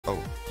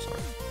Oh,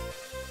 sorry.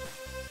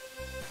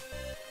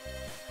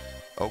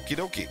 Okie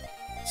dokie.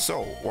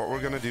 So, what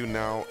we're gonna do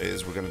now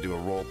is we're gonna do a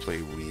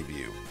roleplay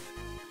review.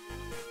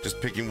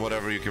 Just picking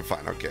whatever you can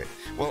find. Okay.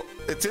 Well,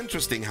 it's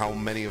interesting how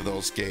many of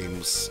those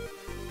games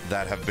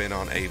that have been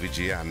on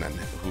AVGN and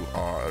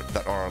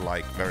that are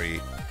like very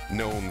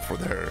known for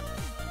their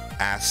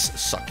ass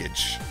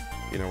suckage.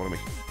 You know what I mean?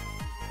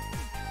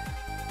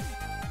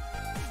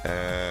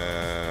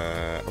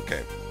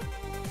 Okay.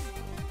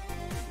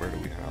 Where do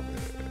we have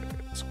it?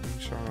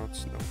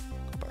 Screenshots? No.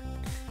 Go back.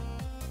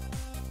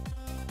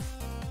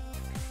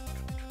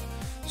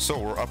 So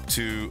we're up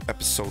to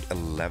episode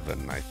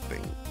 11, I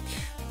think.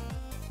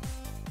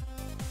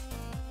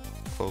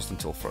 Closed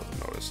until further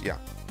notice. Yeah.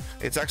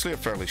 It's actually a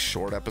fairly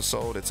short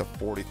episode. It's a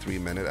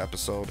 43-minute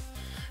episode.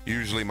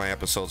 Usually my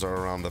episodes are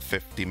around the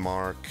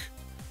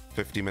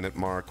 50-minute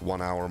mark,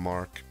 1 hour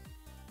mark.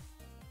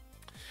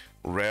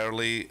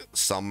 Rarely,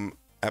 some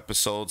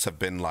episodes have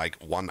been like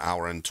 1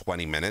 hour and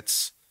 20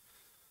 minutes.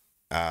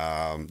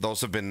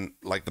 Those have been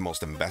like the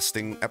most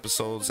investing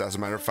episodes. As a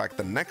matter of fact,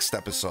 the next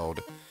episode,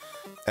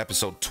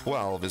 episode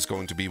 12, is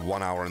going to be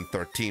 1 hour and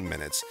 13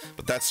 minutes.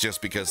 But that's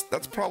just because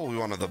that's probably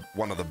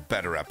one of the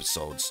better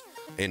episodes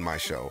in my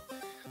show.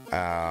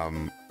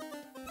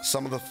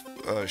 Some of the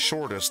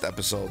shortest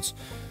episodes,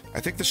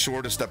 I think the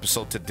shortest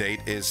episode to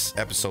date is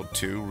episode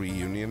 2,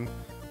 Reunion,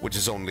 which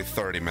is only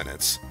 30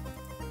 minutes.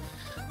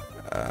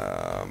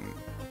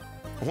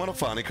 What a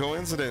funny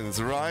coincidence,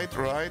 right?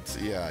 Right?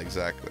 Yeah,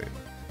 exactly.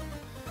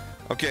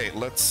 Okay,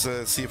 let's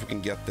see if we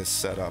can get this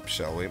set up,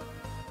 shall we?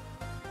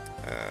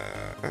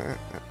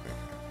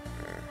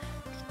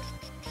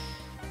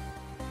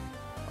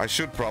 I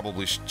should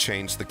probably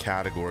change the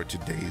category to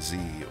DayZ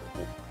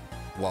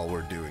while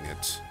we're doing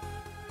it.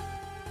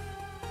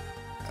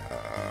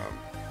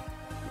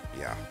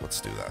 Yeah,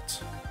 let's do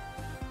that.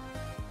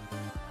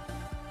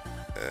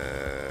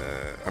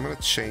 I'm gonna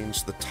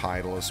change the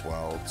title as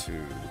well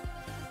to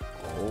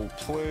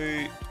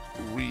Roleplay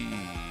Review.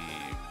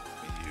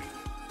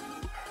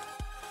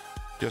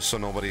 Just so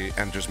nobody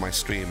enters my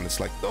stream and it's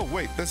like, oh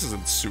wait, this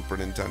isn't Super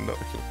Nintendo.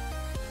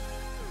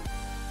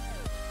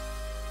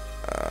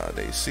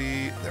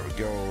 DayZ, there we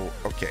go.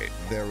 Okay,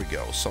 there we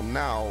go. So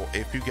now,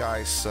 if you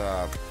guys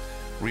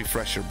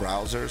refresh your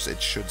browsers, it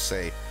should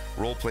say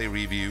Roleplay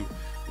Review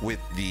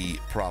with the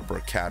proper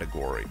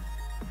category.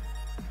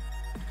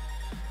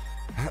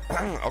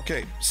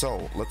 Okay,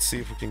 so let's see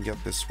if we can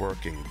get this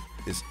working.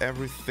 Is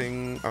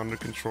everything under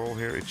control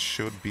here? It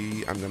should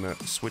be. I'm gonna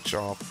switch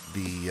off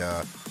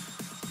the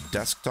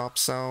desktop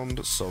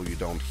sound so you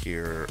don't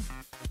hear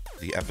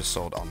the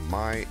episode on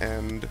my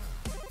end.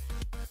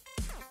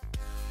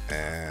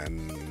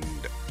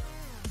 And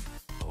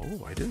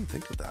oh, I didn't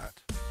think of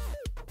that.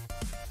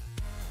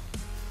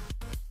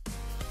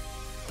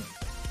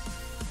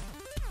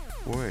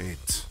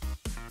 Wait.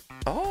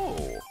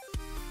 Oh.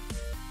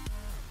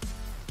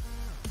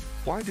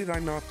 Why did I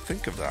not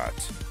think of that?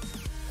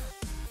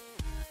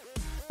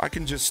 I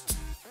can just...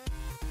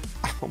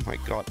 Oh my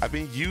god. I've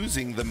been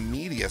using the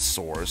media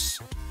source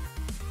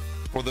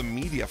for the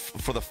media,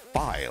 for the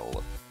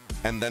file,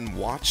 and then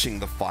watching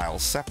the file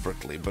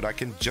separately, but I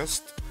can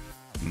just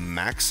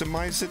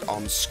maximize it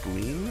on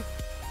screen,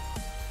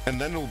 and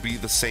then it'll be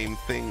the same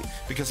thing,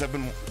 because I've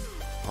been...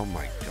 Oh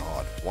my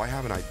god. Why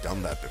haven't I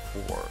done that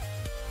before?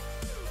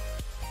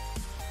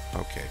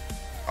 Okay.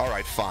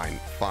 Alright, fine.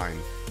 Fine.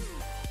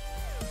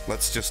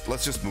 Let's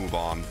just move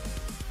on.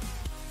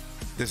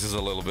 This is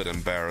a little bit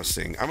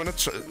embarrassing.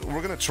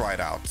 We're gonna try it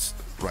out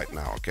right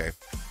now, okay?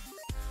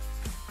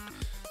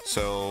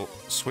 So,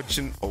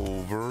 switching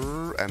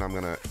over, and I'm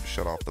gonna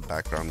shut off the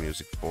background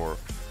music for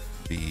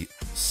the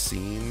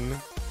scene.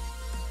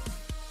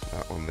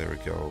 That one, there we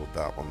go.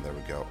 That one, there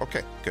we go.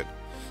 Okay, good.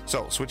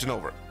 So, switching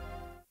over.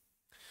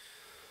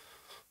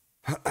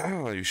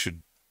 You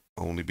should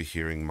only be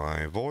hearing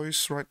my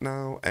voice right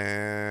now,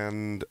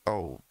 and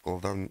oh, well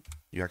then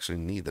you actually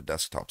need the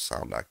desktop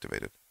sound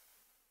activated.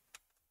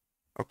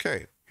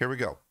 Okay, here we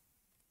go.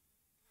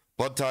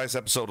 Blood Ties,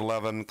 episode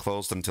 11,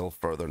 closed until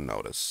further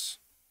notice.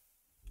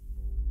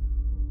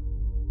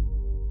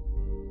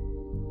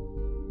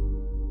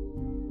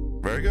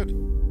 Very good.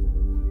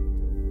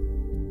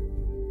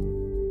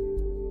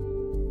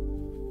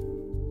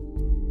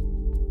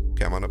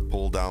 Okay, I'm gonna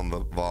pull down the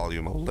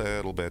volume a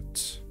little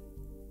bit.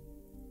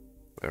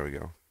 There we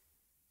go.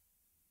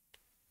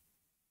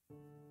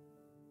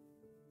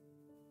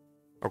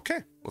 Okay,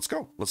 let's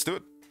go. Let's do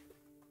it.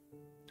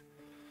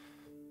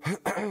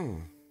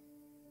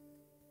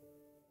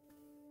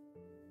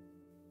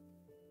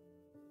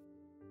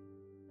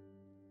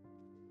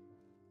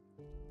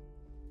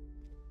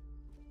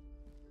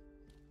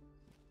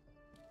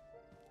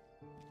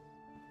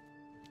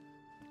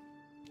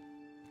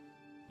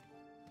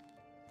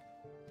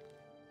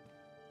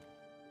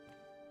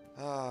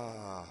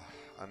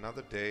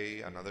 Another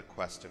day, another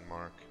question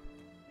mark.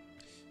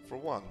 For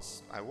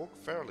once, I woke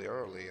fairly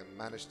early and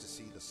managed to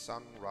see the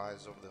sun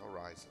rise over the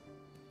horizon.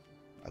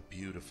 A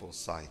beautiful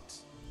sight.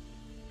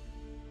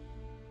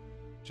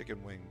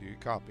 Chicken Wing, do you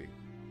copy?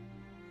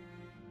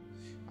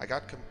 I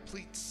got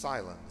complete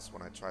silence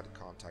when I tried to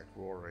contact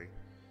Rory,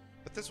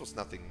 but this was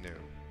nothing new.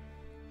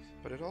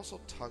 But it also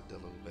tugged a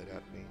little bit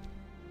at me.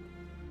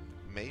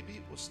 Maybe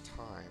it was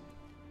time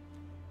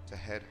to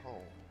head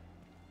home.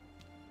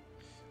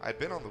 I'd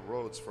been on the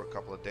roads for a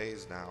couple of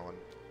days now, and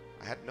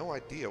I had no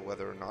idea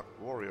whether or not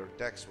Rory or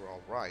Dex were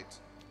alright,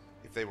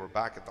 if they were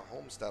back at the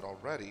homestead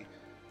already,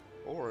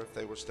 or if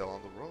they were still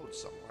on the road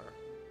somewhere.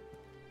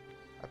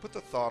 I put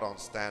the thought on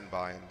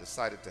standby and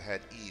decided to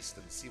head east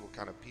and see what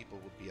kind of people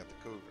would be at the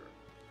Cougar.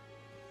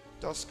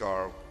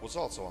 Duskar was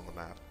also on the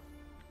map.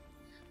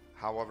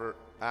 However,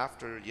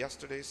 after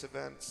yesterday's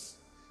events,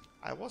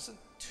 I wasn't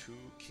too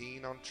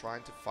keen on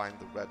trying to find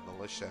the Red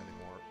Militia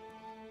anymore,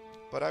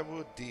 but I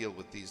would deal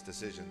with these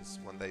decisions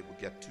when they would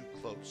get too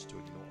close to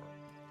ignore.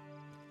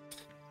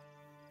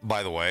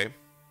 By the way,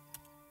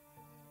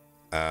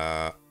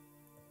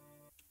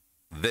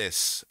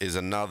 this is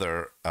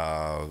another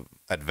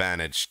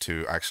advantage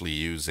to actually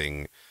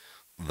using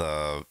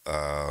the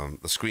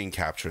screen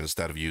capture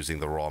instead of using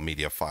the raw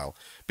media file,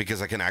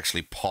 because I can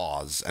actually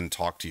pause and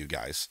talk to you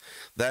guys.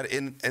 That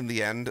in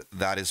the end,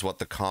 that is what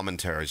the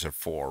commentaries are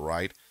for,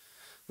 right?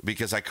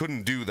 Because I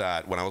couldn't do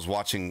that when I was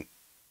watching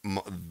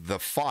the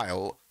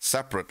file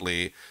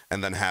separately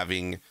and then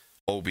having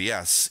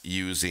OBS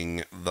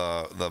using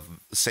the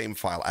same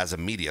file as a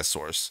media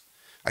source.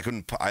 I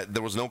couldn't.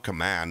 There was no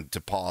command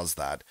to pause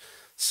that.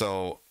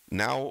 So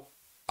now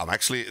I'm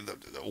actually.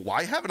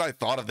 Why haven't I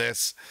thought of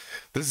this?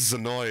 This is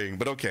annoying.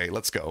 But okay,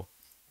 let's go.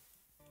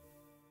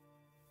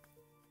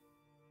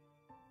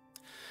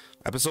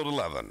 Episode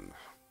 11.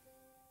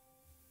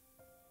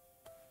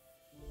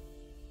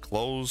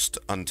 Closed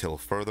until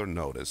further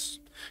notice.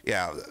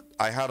 Yeah,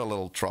 I had a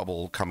little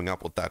trouble coming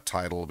up with that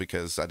title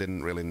because I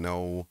didn't really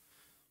know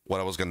what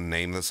I was going to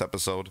name this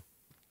episode.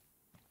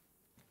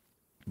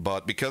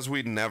 But because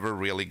we never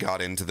really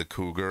got into the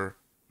Cougar,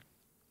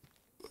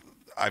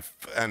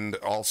 and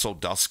also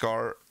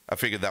Duskar, I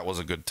figured that was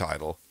a good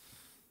title.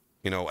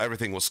 You know,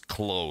 everything was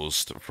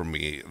closed for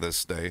me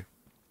this day.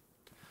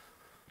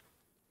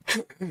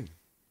 And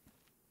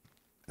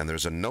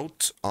there's a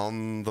note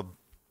on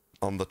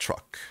the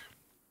truck.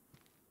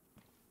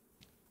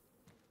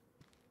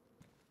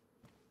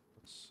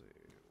 Let's see,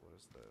 what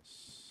is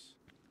this?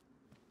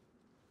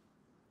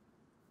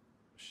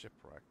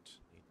 Shipwrecked.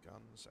 Need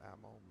guns,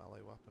 ammo,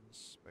 melee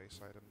weapons, space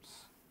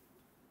items,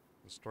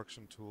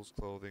 construction tools,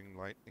 clothing,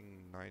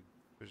 lightning, night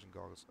vision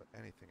goggles,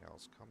 anything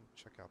else. Come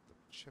check out the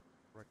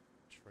Shipwrecked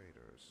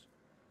Traders,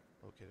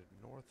 located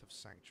north of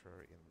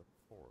Sanctuary in the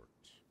port.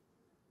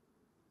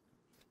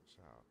 Check this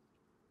out.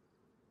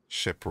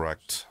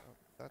 Shipwrecked. Oh,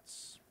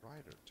 that's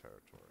Rider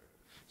territory.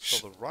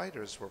 So the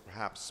Riders were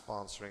perhaps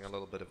sponsoring a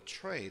little bit of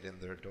trade in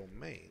their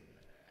domain.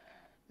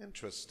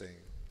 Interesting.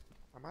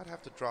 I might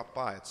have to drop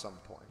by at some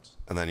point.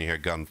 And then you hear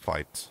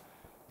gunfight.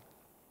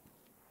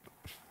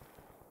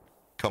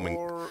 Coming.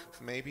 Or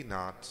maybe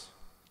not.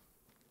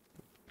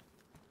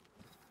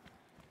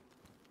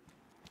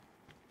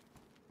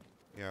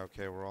 Yeah,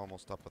 okay, we're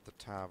almost up at the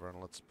tavern.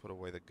 Let's put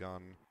away the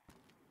gun.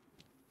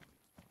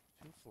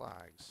 2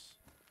 flags.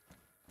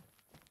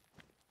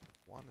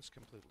 One is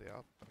completely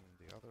up,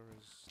 and the other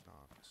is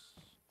not.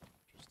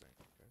 Interesting,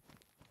 okay.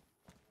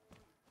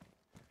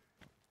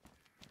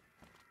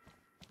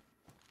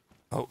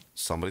 Oh,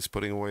 somebody's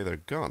putting away their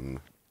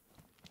gun.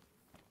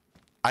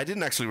 I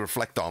didn't actually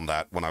reflect on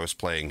that when I was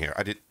playing here.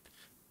 I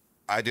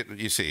did.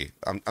 You see,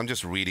 I'm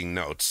just reading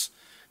notes.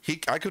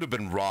 I could have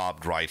been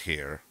robbed right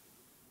here.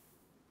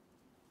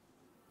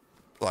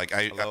 Like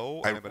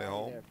Hello, anybody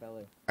home? There,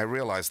 fella. I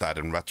realized that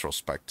in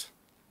retrospect.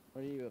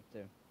 What are you up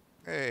to?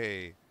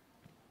 Hey,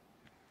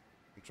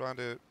 I'm trying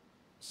to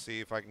see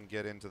if I can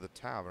get into the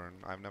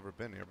tavern. I've never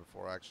been here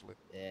before, actually.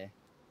 Yeah,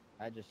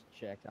 I just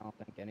checked. I don't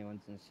think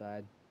anyone's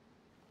inside.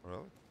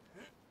 Really?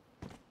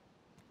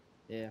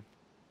 Yeah,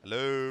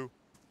 Hello.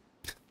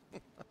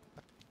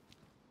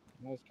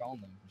 I was calling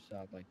them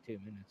for like 2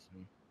 minutes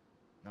and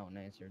no one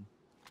answered.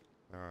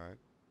 All right.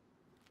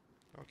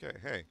 Okay.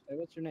 Hey. Hey,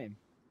 what's your name?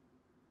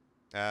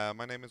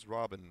 My name is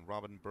Robin.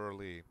 Robin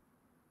Burley.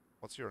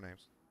 What's your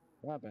names?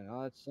 Robin.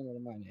 Oh, that's similar to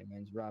my name.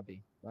 Mine's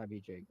Robbie.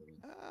 Robbie J. Green.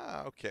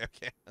 Ah, okay,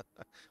 okay.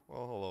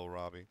 Well, hello,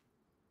 Robbie.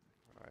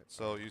 All right.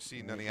 So you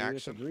seen any You with the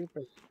action? group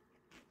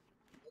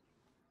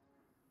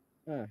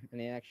or-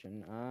 any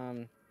action?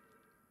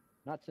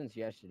 Not since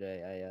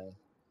yesterday. I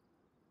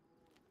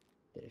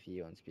did a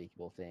few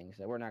unspeakable things.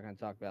 We're not going to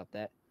talk about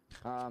that.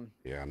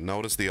 Yeah,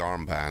 notice the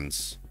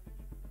armbands.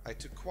 I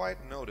took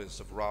quite notice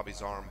of Robbie's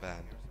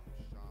armband,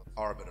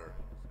 Arbiter,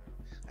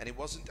 and he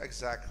wasn't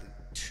exactly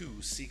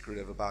too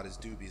secretive about his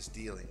dubious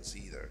dealings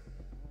either.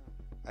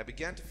 I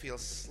began to feel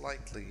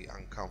slightly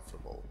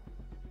uncomfortable.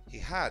 He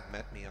had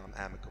met me on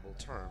amicable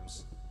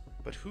terms,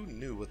 but who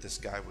knew what this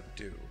guy would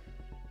do?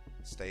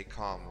 Stay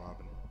calm,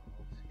 Robin.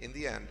 In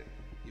the end,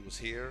 he was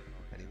here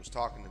and he was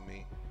talking to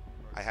me.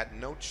 I had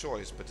no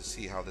choice but to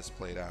see how this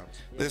played out.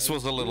 This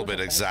was a little bit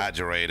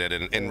exaggerated.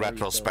 In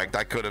retrospect,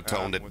 I could have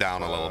toned it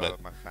down a little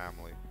bit. My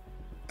family.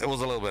 It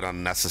was a little bit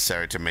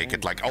unnecessary to make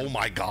it like, oh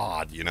my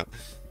god, you know.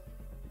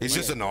 He's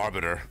just an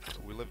arbiter.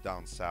 We live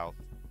down south.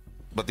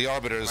 But the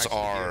arbiters I'm actually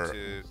are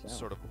here to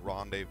sort of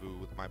rendezvous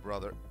with my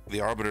brother.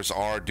 the arbiters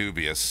are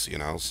dubious, you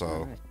know.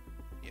 So Nice.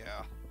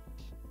 Yeah.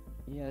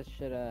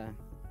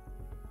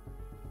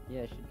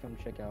 Yeah, should come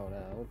check out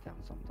Old Town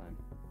sometime.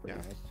 Pretty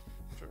Yeah. nice.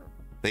 Sure.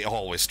 they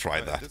always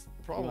tried This that. is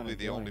probably wanna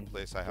the only join,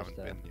 place I haven't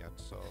just, been yet,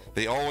 so...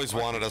 They always I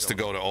can wanted us to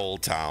go to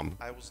Old Town.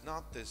 I was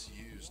not this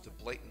used to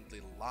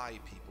blatantly lie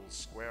people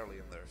squarely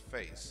in their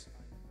face,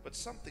 but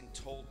something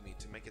told me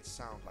to make it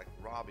sound like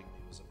robbing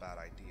me was a bad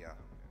idea.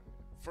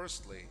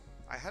 Firstly,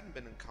 I hadn't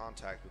been in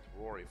contact with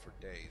Rory for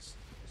days,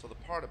 so the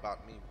part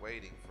about me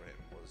waiting for him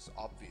was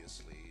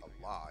obviously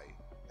a lie,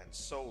 and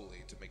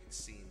solely to make it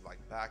seem like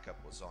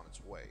backup was on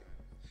its way.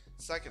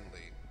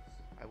 Secondly,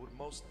 I would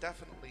most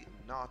definitely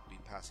not be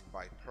passing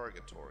by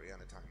Purgatory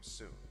anytime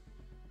soon.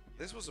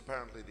 This was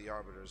apparently the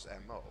Arbiter's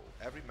MO.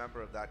 Every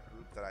member of that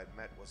group that I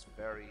met was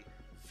very,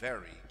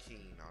 very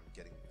keen on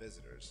getting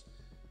visitors.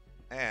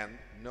 And,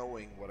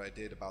 knowing what I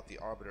did about the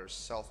Arbiter's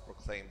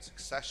self-proclaimed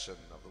succession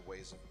of the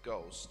ways of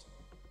Ghost,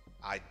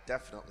 I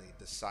definitely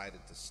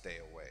decided to stay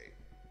away.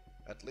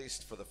 At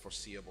least for the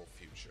foreseeable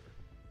future.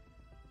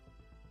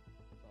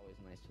 It's always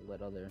nice to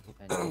let other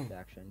enemy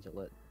factions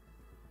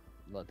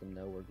let them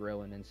know we're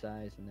growing in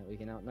size and that we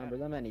can outnumber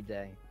them any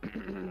day.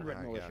 Red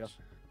I militia. guess.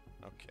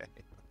 Okay.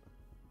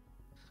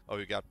 Oh,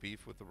 you got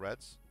beef with the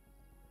Reds?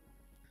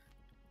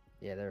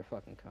 Yeah, they're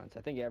fucking cunts.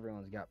 I think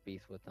everyone's got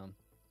beef with them.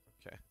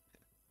 Okay.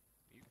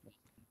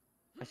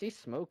 I see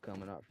smoke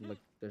coming up from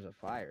there's a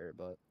fire,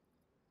 but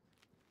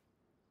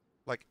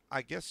Like,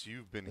 I guess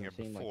you've been here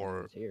doesn't seem like before.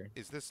 anyone's here.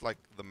 Is this like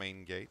the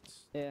main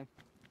gates? Yeah.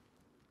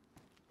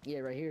 Yeah,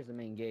 right here's the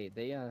main gate.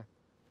 They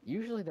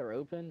usually they're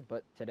open,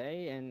 but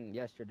today and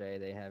yesterday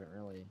they haven't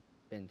really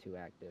been too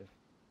active.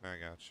 I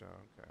gotcha,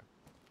 okay.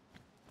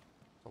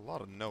 A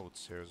lot of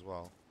notes here as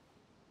well.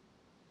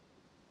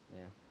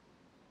 Yeah.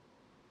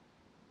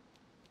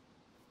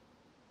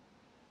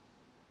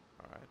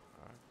 Alright,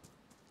 alright.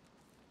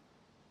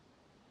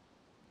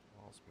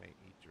 Walls may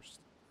eat your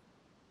stuff.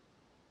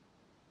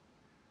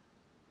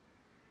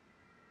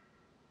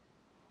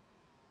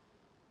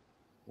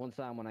 One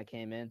time when I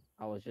came in,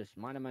 I was just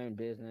minding my own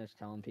business,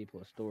 telling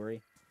people a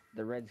story.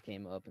 The Reds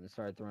came up and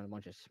started throwing a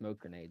bunch of smoke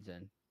grenades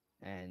in,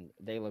 and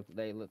they looked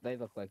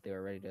like they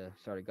were ready to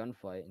start a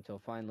gunfight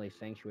until finally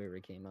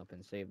Sanctuary came up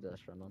and saved us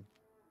from them.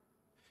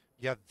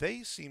 Yeah,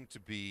 they seem to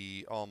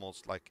be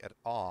almost like at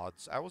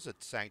odds. I was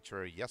at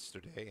Sanctuary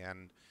yesterday,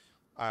 and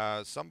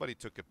somebody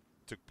took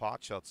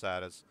pot shots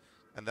at us,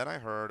 and then I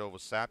heard over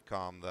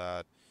Satcom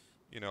that,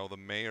 you know, the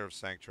mayor of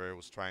Sanctuary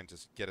was trying to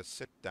get a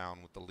sit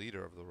down with the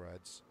leader of the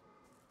Reds.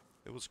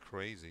 It was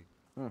crazy.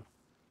 Huh.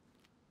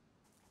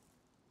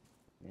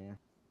 Yeah.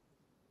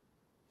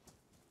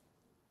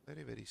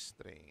 Very, very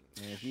strange.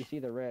 And if you see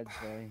the Reds,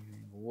 I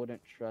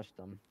wouldn't trust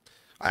them.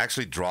 I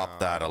actually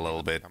dropped that a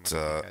little bit. I'm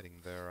gonna be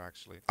heading there,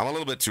 actually. I'm a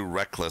little bit too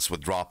reckless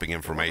with dropping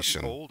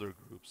information. Older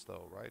groups,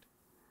 though, right?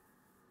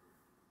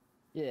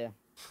 Yeah.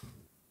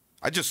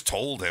 I just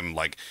told him,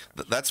 like,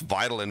 that's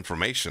vital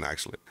information,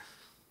 actually.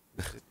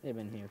 They've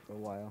been here for a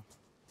while.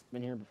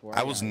 Been here before.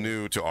 I was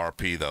new to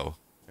RP, though.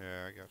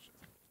 Yeah, I gotcha.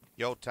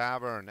 Yo,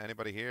 Tavern,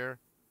 anybody here?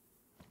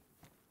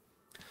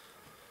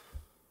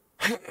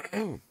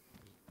 Alright.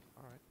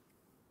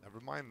 Never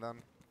mind then.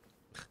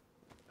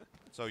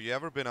 So, you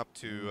ever been up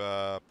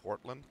to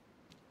Portland?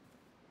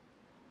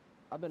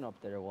 I've been up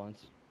there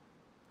once.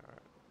 Alright.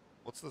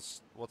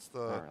 What's the...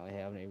 I don't really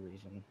have any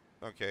reason.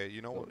 Okay,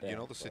 you know Okay,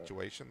 the but-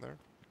 situation there?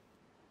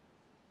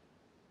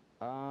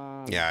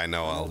 Yeah, I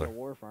know, The Elder.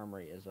 Wharf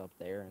Armory is up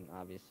there, and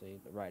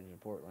obviously right in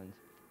Portland.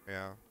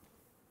 Yeah.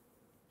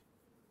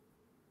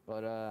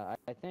 But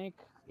I think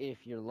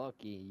if you're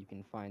lucky, you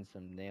can find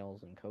some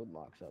nails and code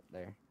locks up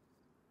there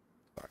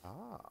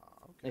Ah,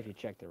 okay. if you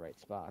check the right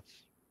spots.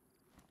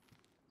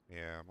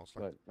 Yeah, most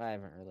likely. But I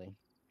haven't really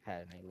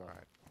had any luck.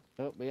 Alright.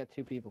 Oh, we got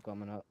two people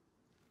coming up.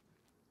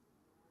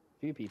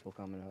 Few people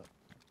coming up.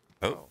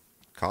 Oh,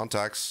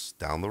 contacts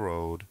down the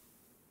road.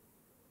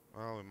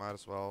 Well, we might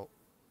as well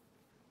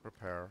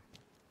prepare.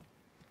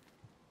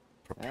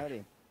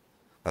 Howdy.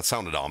 That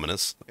sounded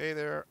ominous. Hey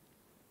there.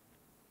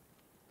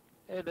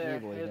 Hey there,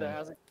 boy, hey yeah. there,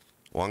 how's it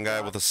One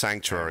guy with a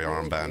sanctuary Good,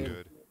 armband.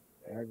 Good.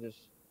 We're just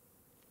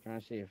trying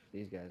to see if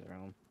these guys are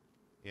home.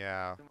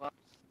 Yeah. going?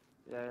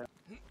 Yeah,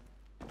 yeah.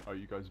 Are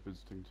you guys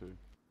visiting too?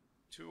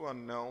 2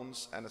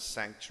 unknowns and a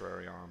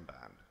sanctuary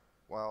armband.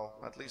 Well,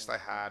 at least I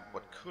had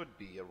what could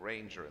be a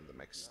ranger in the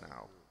mix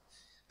now.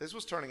 This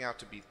was turning out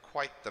to be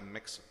quite the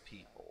mix of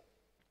people.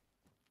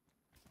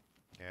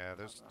 Yeah,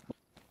 there's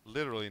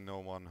literally no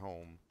one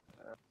home.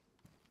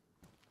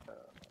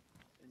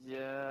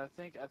 Yeah, I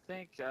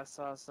think I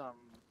saw some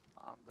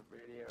on the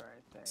radio or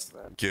anything,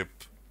 but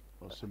Gip.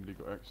 Oh, somebody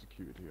got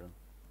executed here.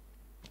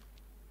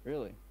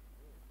 Really?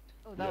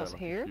 Oh, that yeah, was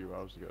like here? a few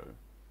hours ago.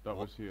 That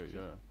was here,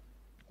 yeah.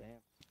 Damn.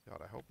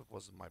 God, I hope it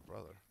wasn't my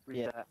brother. read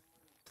Yeah. that.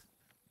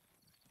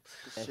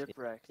 The That's-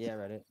 shipwrecked. Yeah,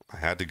 Reddit. I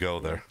had to go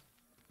there.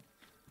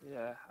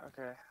 Yeah,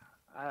 okay.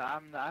 I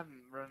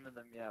haven't running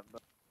them yet,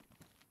 but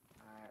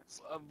alright.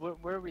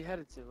 Where are we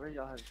headed to? Where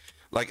y'all headed?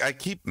 Like, I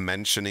keep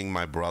mentioning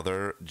my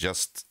brother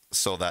just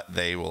so that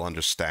they will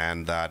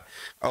understand that,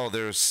 oh,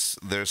 there's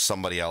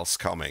somebody else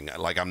coming.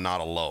 Like, I'm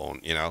not alone,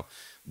 you know,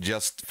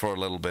 just for a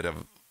little bit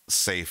of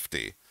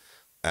safety.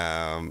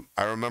 I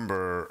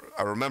remember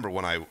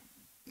when I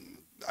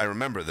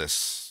remember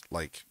this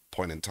like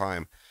point in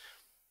time,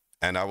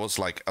 and I was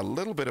like a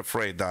little bit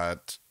afraid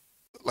that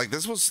like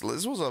this was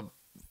a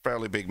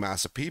fairly big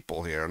mass of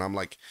people here, and I'm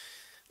like,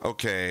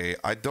 okay,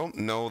 I don't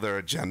know their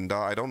agenda.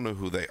 I don't know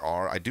who they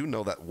are. I do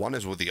know that one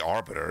is with the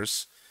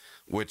Arbiters,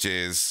 which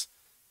is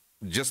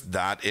just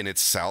that in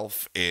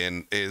itself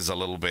is a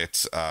little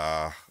bit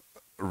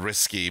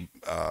risky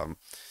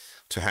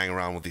to hang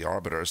around with the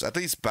Arbiters, at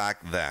least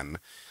back then.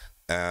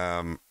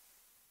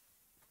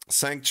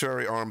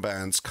 Sanctuary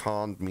armbands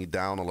calmed me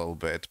down a little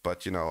bit,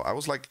 but you know, I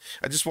was like,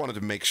 I just wanted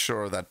to make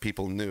sure that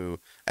people knew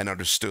and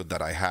understood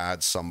that I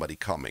had somebody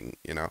coming,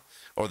 you know,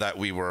 or that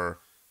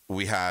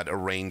we had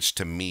arranged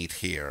to meet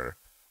here.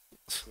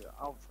 Dude,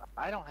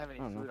 I don't have any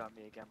food on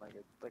me again,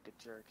 like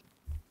a jerk.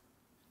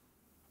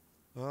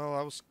 Well,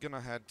 I was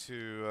gonna head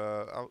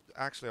to.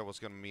 Actually, I was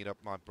gonna meet up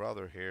my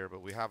brother here,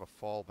 but we have a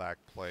fallback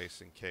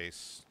place in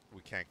case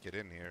we can't get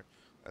in here,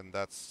 and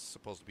that's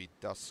supposed to be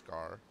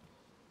Duskar.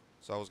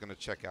 So I was gonna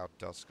check out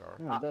Duskar.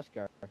 Oh,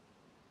 Duskar.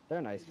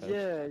 They're nice folks.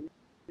 Yeah.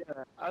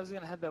 I was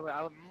gonna head that way.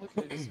 I'm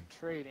looking to do some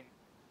trading.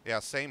 Yeah,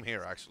 same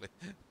here actually.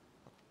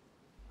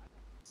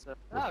 So,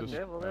 Well, okay,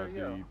 just, well there you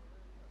go.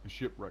 the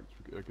shipwrecks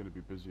are going to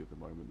be busy at the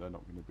moment. They're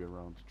not going to be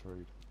around to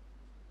trade.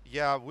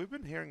 Yeah, we've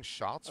been hearing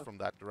shots from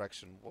that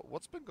direction.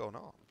 What's been going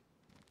on?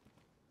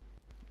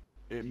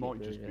 It might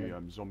Super, just be yeah.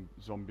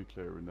 zombie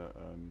clearing that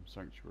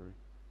sanctuary.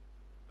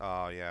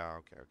 Oh yeah,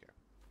 okay.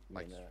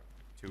 Like Yeah.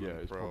 to Yeah, and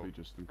it's fro. probably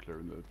just them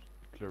clearing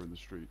the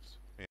streets.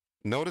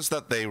 Notice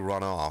that they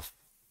run off.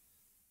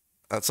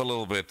 That's a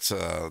little bit,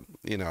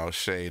 you know,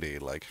 shady.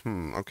 Like,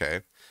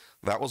 okay.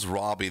 That was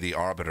Robbie the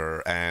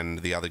Arbiter and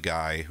the other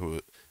guy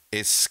who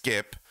is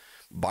Skip.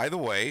 By the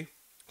way,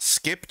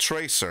 Skip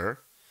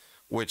Tracer,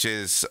 which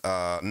is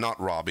not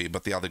Robbie,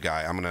 but the other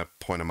guy, I'm going to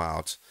point him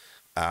out,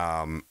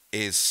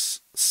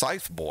 is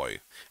Scythe Boy.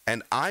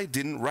 And I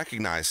didn't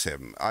recognize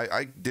him.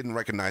 I didn't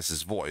recognize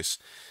his voice,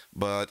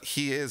 but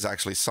he is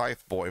actually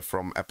Scythe Boy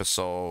from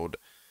episode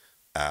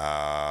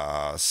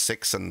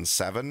 6 and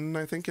 7,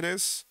 I think it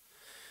is.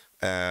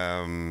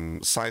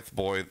 Scythe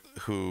Boy,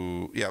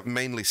 who, yeah,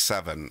 mainly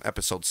 7,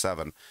 episode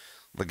 7,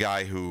 the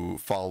guy who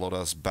followed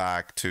us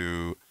back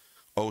to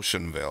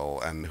Oceanville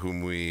and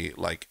whom we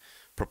like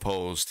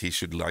proposed he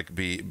should like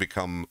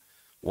become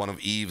one of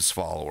Eve's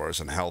followers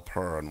and help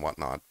her and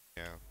whatnot.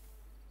 Yeah.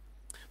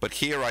 But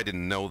here I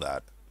didn't know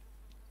that.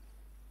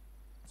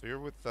 So you're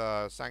with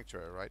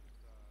Sanctuary, right?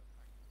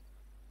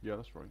 Yeah,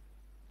 that's right.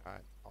 All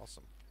right,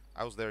 awesome.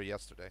 I was there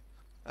yesterday.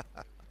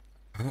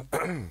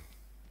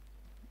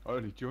 I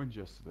only joined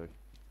yesterday.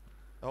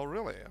 Oh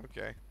really?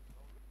 Okay.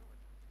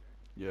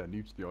 Yeah,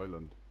 new to the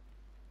island.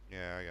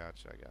 Yeah, I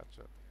gotcha.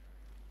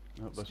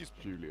 Oh, that's Excuse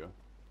me. Julia.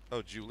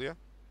 Oh, Julia?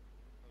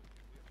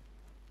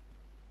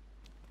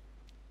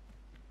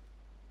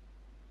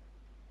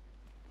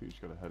 I think she's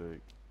got a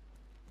headache.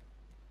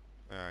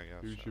 Yeah, I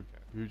gotcha.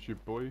 Who's your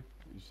boy?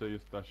 You say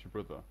that's your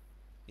brother?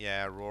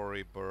 Yeah,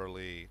 Rory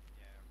Burley.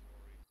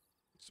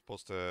 He's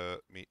supposed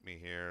to meet me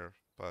here,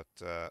 but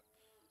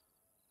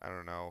I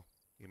don't know.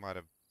 He might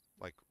have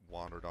like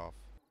wandered off.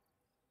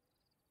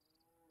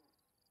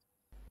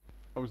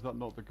 Oh, is that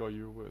not the guy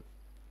you were with?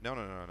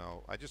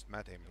 No. I just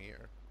met him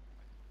here.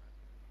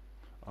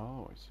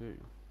 Oh, I see.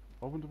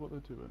 I wonder what they're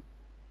doing.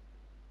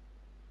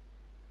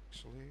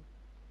 Actually,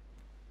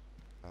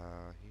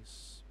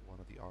 he's one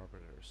of the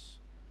arbiters.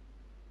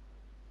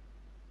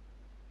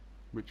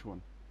 Which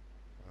one?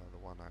 The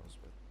one I was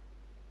with.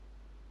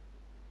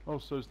 Oh,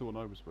 so's the one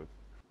I was with.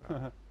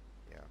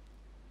 Yeah.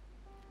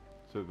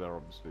 So they're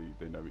obviously,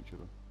 they know each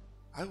other.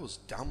 I was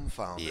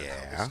dumbfounded how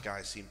Yeah. this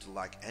guy seemed to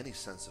lack any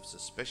sense of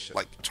suspicion.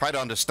 Like, try to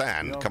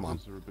understand. The Come on.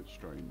 Arbiters are a bit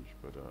strange,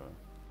 but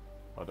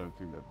I don't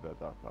think they're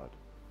that bad.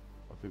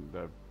 I think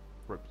their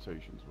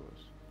reputation's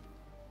worse.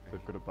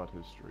 They've got a bad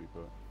history,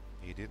 but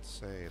He did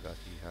say that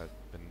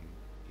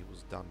he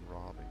was done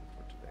robbing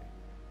for today.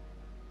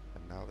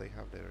 And now they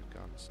have their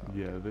guns out.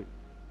 yeah, they.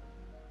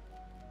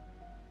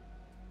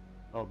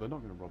 Oh, they're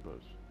not going to rob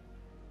us.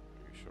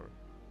 Are you sure?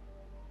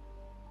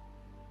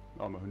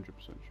 I'm 100%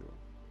 sure.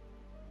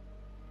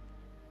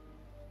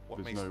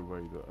 What There's makes... no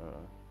way that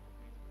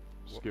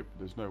Skip.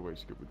 There's no way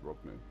Skip would rob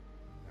me.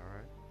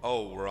 Alright.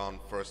 Oh, we're on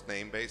first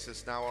name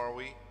basis now, are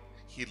we?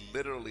 He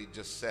literally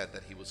just said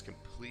that he was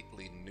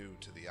completely new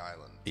to the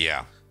island.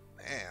 Yeah.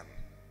 Man,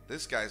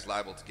 this guy's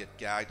liable to get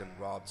gagged and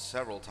robbed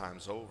several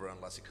times over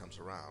unless he comes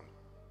around.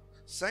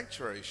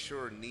 Sanctuary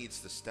sure needs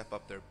to step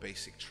up their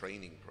basic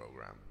training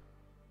program.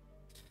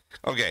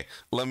 Okay,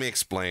 let me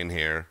explain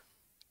here.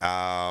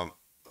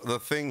 The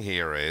thing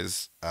here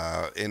is,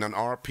 in an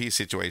RP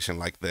situation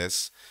like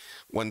this,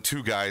 when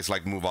two guys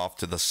like move off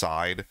to the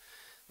side,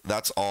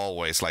 that's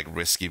always like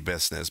risky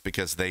business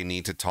because they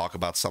need to talk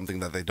about something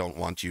that they don't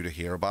want you to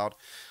hear about.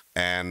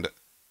 And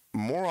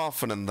more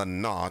often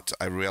than not,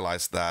 I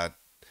realized that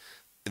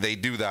they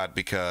do that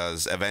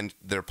because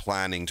they're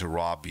planning to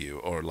rob you,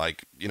 or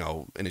like, you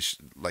know,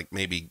 like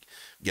maybe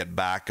get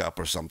backup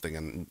or something,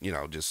 and you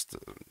know, just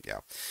yeah.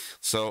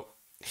 So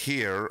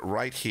here,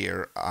 right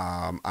here,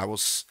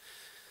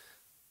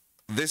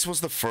 this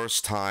was the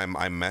first time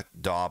I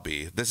met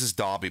Dobby. This is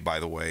Dobby, by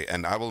the way,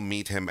 and I will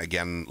meet him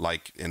again,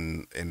 like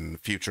in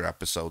future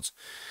episodes.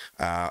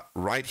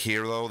 Right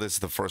here, though, this is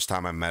the first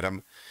time I met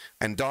him,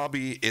 and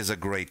Dobby is a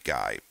great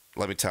guy.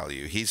 Let me tell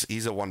you,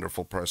 he's a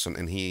wonderful person,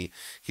 and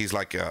he's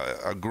like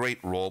a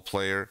great role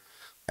player,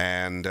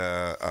 and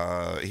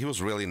he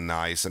was really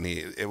nice, and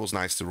it was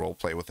nice to role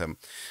play with him.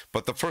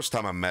 But the first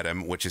time I met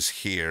him, which is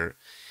here,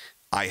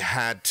 I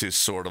had to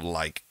sort of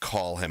like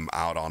call him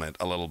out on it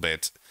a little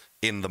bit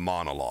in the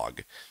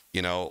monologue,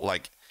 you know,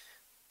 like,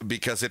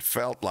 because it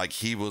felt like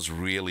he was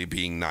really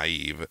being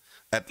naive,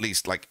 at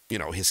least, like, you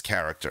know, his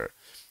character.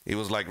 He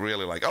was like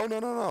really like, oh,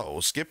 no,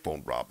 Skip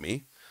won't rob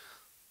me.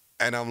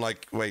 And I'm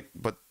like, wait,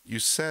 but you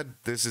said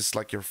this is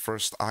like your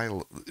first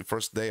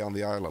day on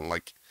the island.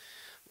 Like,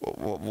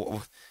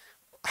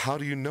 how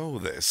do you know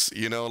this?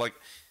 You know, like,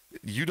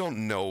 you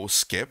don't know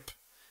Skip.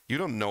 You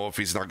don't know if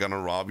he's not going to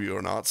rob you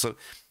or not. So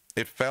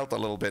it felt a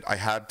little bit, I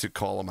had to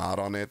call him out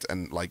on it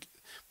and like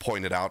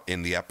point it out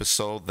in the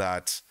episode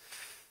that,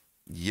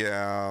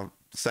 yeah,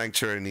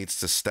 Sanctuary needs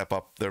to step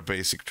up their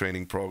basic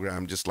training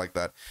program just like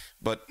that.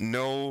 But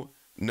no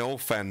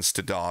offense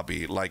to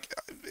Dobby, like,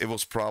 it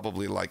was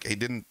probably like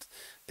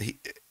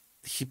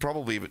he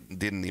probably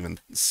didn't even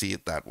see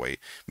it that way.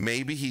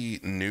 Maybe he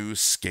knew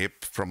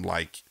Skip from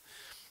like,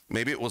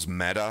 maybe it was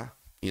meta,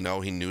 you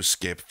know, he knew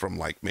Skip from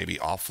like maybe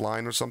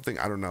offline or something,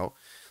 I don't know.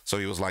 So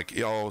he was like,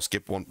 yo,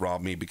 Skip won't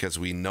rob me because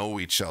we know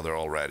each other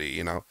already,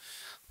 you know.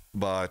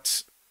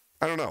 But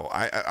I don't know,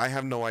 I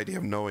have no idea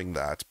of knowing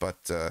that,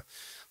 but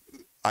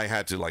I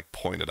had to like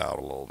point it out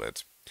a little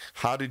bit.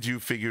 How did you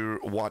figure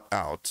what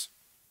out?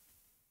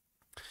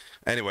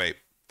 Anyway,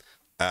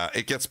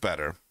 it gets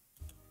better.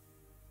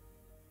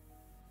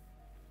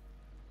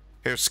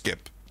 Here's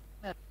Skip.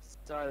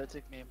 Sorry, that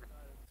took me.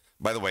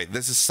 By the way,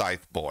 this is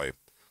Scythe Boy,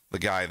 the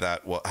guy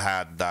that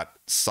had that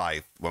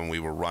scythe when we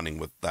were running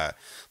with that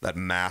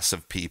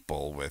massive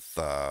people with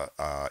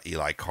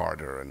Eli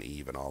Carter and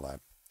Eve and all that.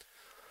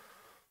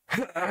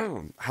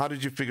 How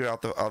did you figure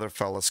out the other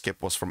fella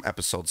Skip was from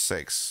episode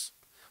 6?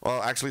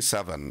 Well, actually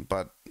 7,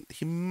 but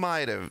he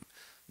might have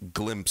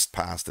glimpsed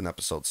past in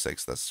episode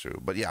 6, that's true.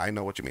 But yeah, I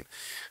know what you mean.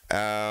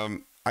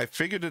 I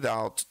figured it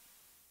out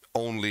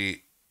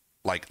only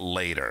like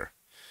later,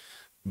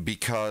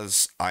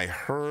 because I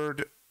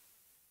heard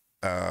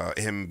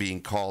him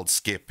being called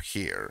Skip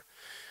here.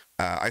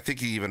 I think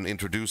he even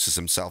introduces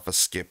himself as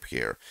Skip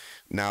here.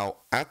 Now,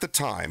 at the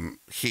time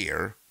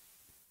here,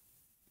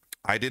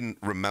 I didn't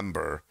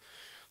remember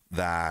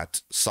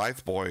that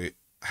Scythe Boy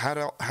had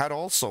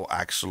also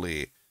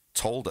actually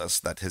told us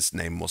that his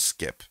name was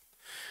Skip.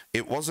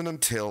 It wasn't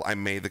until I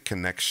made the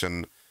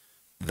connection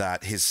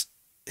that his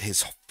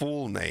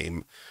full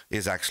name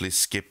is actually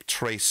Skip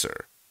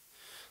Tracer.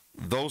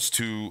 Those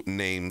two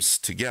names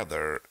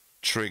together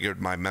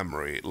triggered my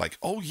memory. Like,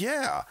 oh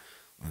yeah,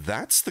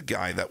 that's the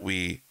guy that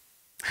we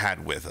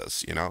had with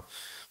us, you know?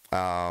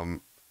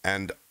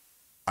 And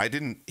I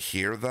didn't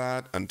hear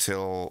that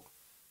until,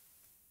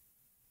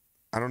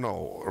 I don't know,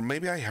 or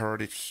maybe I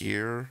heard it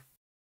here.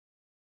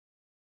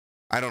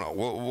 I don't know.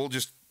 We'll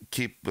just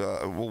keep,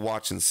 we'll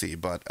watch and see.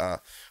 But I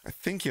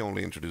think he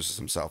only introduces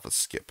himself as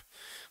Skip.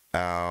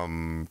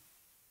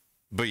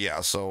 But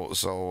yeah, so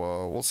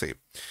we'll see.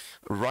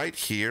 Right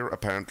here,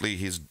 apparently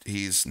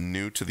he's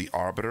new to the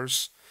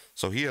Arbiters,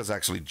 so he has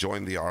actually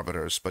joined the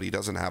Arbiters, but he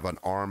doesn't have an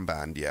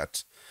armband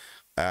yet.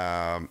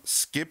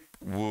 Skip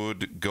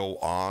would go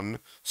on,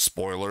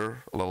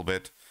 spoiler a little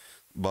bit,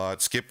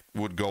 but Skip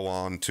would go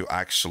on to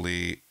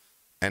actually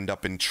end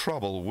up in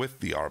trouble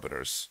with the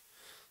Arbiters.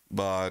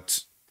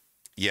 But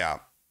yeah,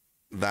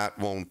 that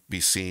won't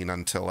be seen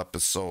until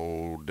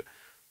episode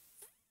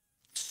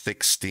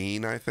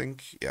 16, I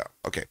think. Yeah,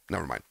 okay,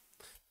 never mind.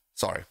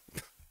 Sorry.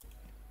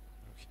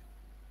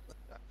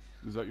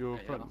 Is that your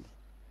friend?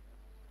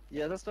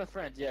 Yeah, that's my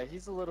friend. Yeah,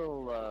 he's a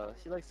little,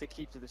 he likes to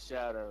keep to the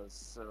shadows,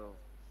 so...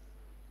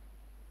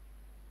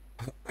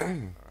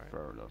 Alright.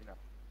 Fair enough. You know.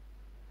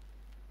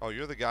 Oh,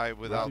 you're the guy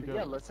without...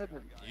 Yeah, let's have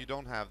him. You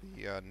don't have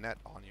the net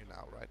on you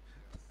now, right?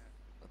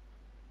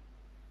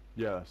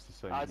 Yeah, it's the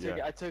same. I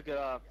yeah. took it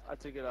off.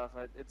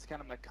 It's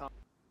kind of my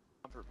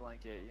comfort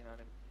blanket, you know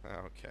what I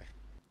mean? Okay,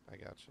 I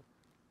got you.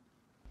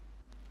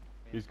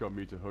 He's got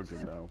me to hug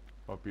him now.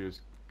 I'll be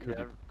his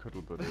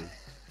cuddle buddy.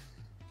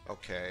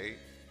 Okay,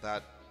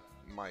 that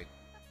might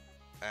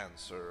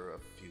answer a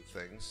few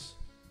things.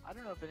 I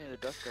don't know if any of the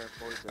Dust Guard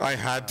boys I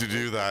had to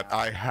do that.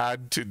 I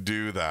had to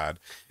do that.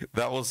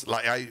 That was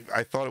like,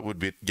 I thought it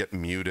would get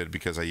muted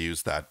because I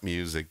used that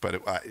music,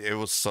 but it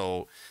was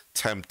so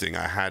tempting.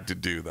 I had to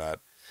do that.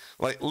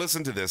 Like,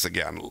 listen to this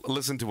again.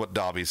 Listen to what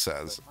Dobby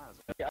says.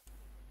 Alright.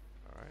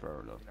 Fair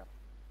enough.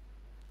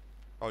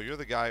 Oh, you're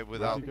the guy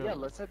without... Yeah,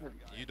 let's have him.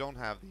 You don't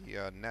have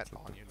the net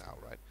on you now,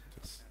 right?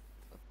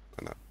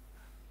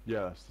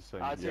 Yeah, that's the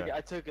same. I took Yeah.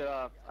 I took it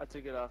off. I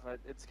took it off.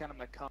 It's kind of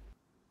my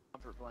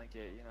comfort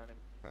blanket. You know what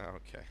I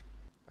mean? Okay,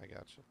 I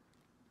got you.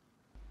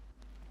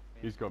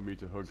 He's got me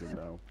to hug him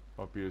now.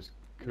 I'll be his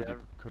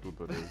cuddle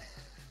buddy.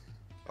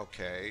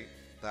 Okay,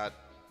 that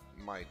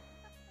might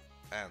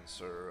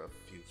answer a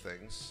few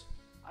things.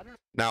 I don't.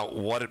 Now,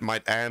 what it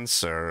might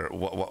answer,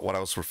 what I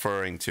was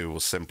referring to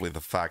was simply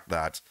the fact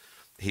that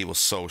he was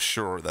so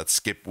sure that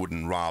Skip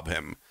wouldn't rob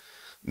him.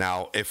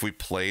 Now, if we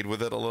played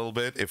with it a little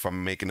bit, if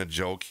I'm making a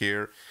joke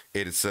here,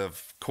 it is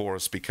of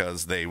course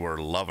because they were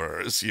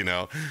lovers, you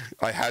know.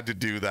 I had to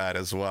do that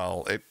as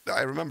well.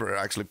 I remember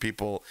actually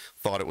people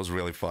thought it was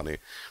really funny,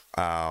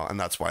 and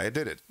that's why I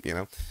did it, you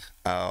know.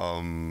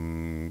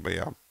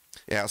 But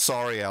yeah.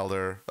 Sorry,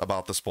 Elder,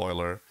 about the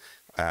spoiler.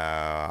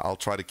 I'll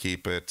try to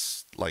keep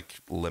it like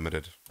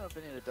limited. I don't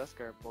know if any of the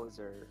Dustguard boys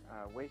are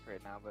awake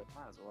right now, but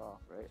might as well,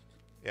 right?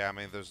 Yeah, I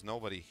mean, there's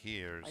nobody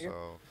here, I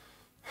so...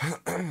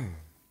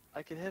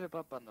 I could hit him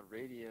up on the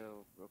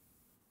radio.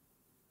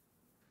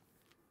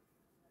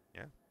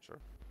 Yeah, sure.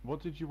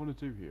 What did you want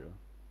to do here?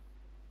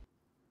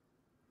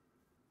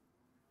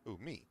 Ooh,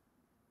 me.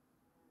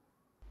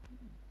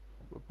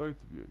 Well, both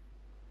of you.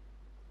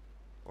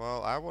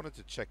 Well, I wanted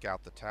to check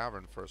out the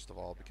tavern first of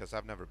all, because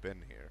I've never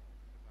been here.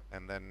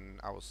 And then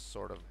I was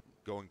sort of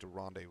going to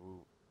rendezvous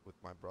with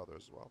my brother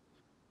as well.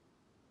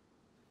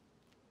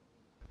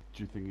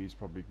 Do you think he's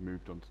probably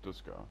moved on to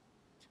Duskar?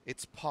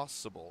 It's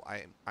possible.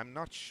 I'm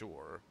not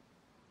sure.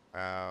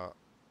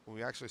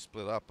 We actually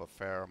split up a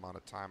fair amount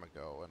of time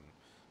ago, and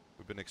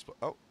we've been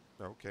oh,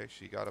 okay,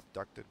 she got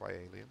abducted by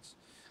aliens.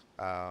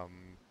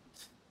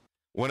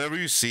 Whenever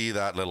you see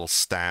that little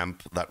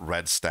stamp, that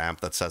red stamp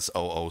that says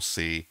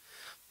OOC,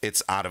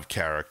 it's out of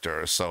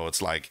character. So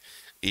it's like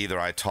either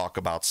I talk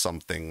about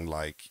something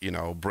like, you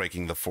know,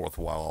 breaking the fourth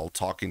wall,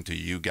 talking to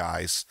you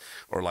guys,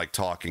 or like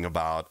talking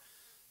about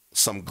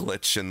some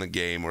glitch in the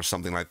game or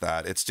something like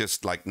that. It's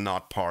just like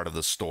not part of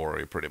the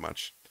story, pretty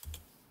much.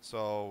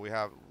 So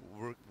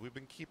we've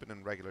been keeping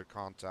in regular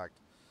contact,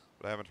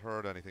 but I haven't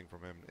heard anything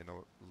from him in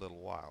a little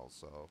while.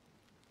 So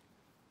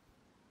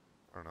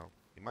I don't know.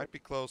 He might be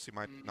close. He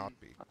might not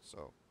be.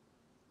 So.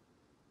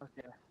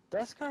 Okay.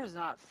 Dustguard is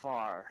not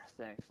far,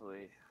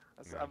 thankfully.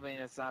 Yeah. I mean,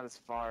 it's not as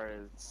far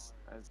as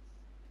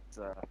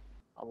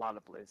a lot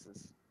of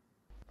places.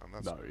 And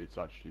that's No, it's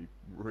actually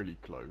really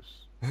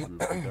close. We will be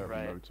there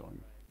in no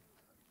time.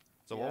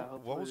 So Yeah,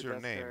 what was your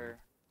name, Dustguard-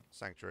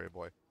 Sanctuary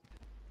Boy?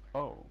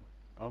 Oh,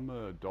 I'm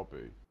a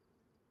Dobby.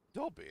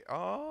 Dobby.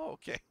 Oh,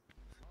 okay.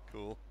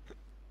 Cool.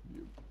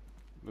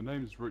 The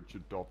name's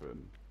Richard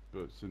Dobbin,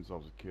 but since I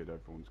was a kid,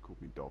 everyone's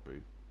called me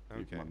Dobby.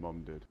 Okay. Even my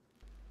mum did.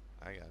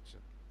 I gotcha.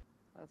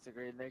 That's a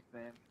great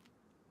nickname.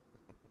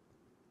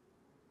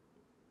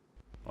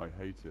 I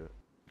hate it.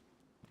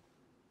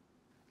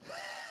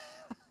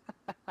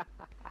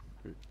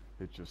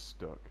 It just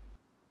stuck.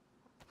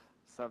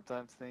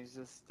 Sometimes things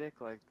just stick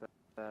like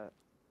that.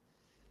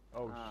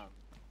 Oh,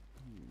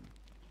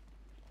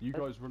 you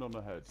guys run on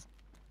ahead.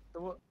 I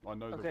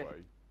know the okay.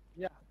 way.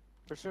 Yeah,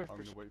 for sure. I'm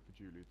gonna wait for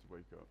Julia to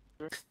wake up.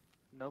 Sure.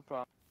 No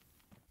problem.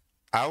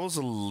 I was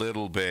a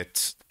little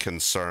bit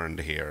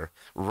concerned here.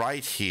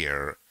 Right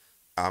here,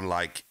 I'm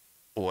like,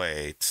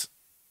 wait,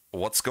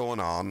 what's going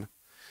on?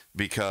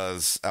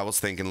 Because I was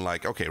thinking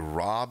like, okay,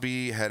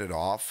 Robbie headed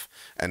off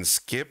and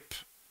Skip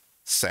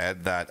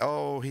said that,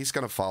 oh, he's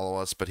going to follow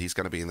us, but he's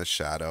going to be in the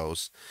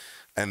shadows.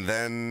 And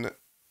then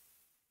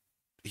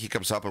he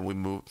comes up and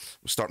we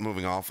start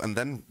moving off. And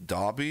then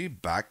Dobby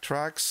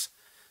backtracks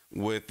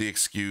with the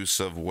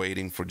excuse of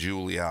waiting for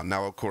Julia.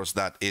 Now, of course,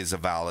 that is a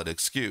valid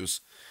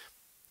excuse.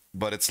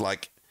 But it's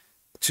like,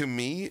 to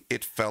me,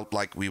 it felt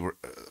like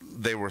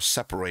they were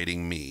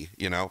separating me,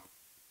 you know?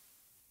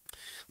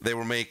 They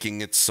were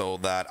making it so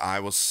that I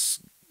was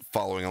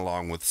following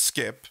along with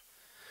Skip,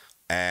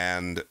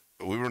 and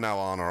we were now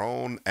on our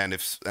own. And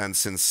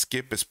since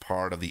Skip is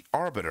part of the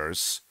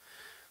Arbiters,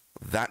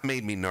 that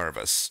made me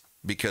nervous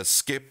because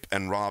Skip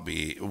and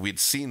Robbie, we'd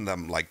seen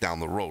them like down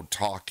the road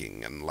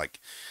talking, and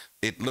like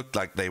it looked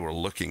like they were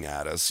looking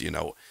at us, you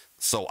know.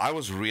 So I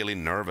was really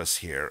nervous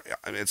here.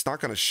 It's not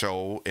going to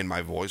show in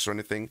my voice or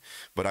anything,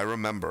 but I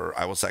remember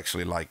I was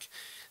actually like,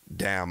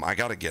 damn, I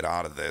got to get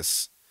out of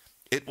this.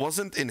 It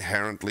wasn't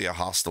inherently a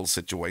hostile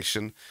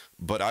situation,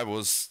 but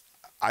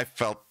I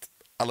felt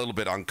a little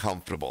bit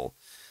uncomfortable.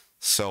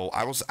 So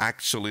I was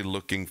actually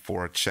looking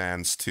for a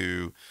chance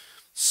to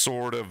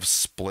sort of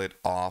split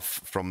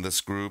off from this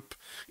group.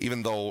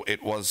 Even though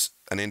it was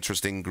an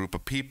interesting group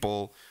of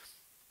people,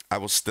 I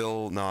was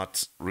still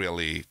not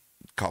really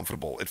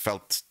comfortable. It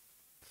felt...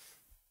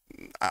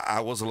 I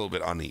was a little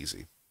bit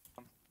uneasy.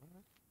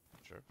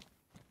 Sure.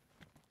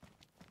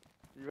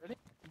 You ready?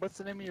 What's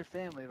the name of your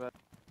family, bud?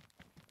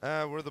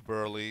 We're the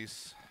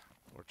Burleys.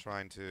 We're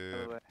trying By to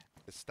the way.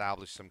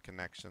 establish some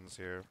connections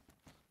here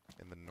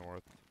in the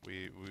north.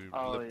 We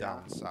Oh, live yeah.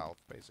 down south,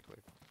 basically.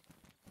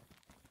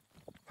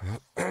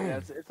 Yeah,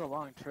 it's a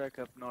long trek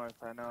up north.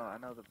 I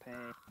know the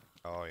pain.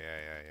 Oh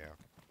yeah.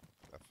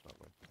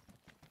 Definitely.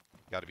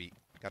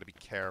 Gotta be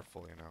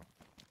careful, you know.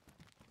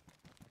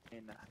 I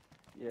mean,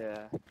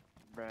 yeah,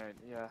 Right.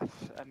 Yeah.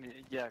 I mean,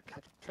 yeah.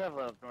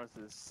 Travel up north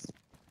is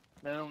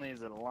not only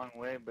is it a long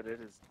way, but it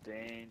is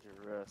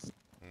dangerous.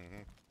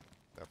 Mm-hmm.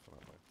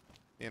 Definitely.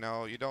 You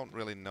know, you don't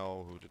really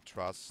know who to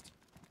trust.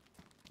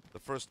 The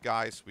first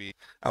guys we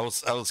I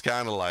was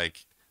kind of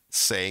like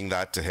saying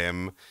that to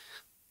him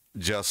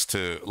just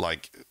to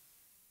like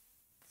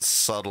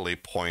subtly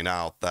point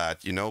out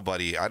that,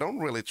 buddy, I don't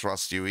really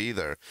trust you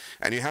either.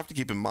 And you have to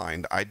keep in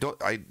mind, I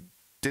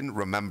didn't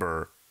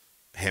remember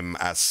him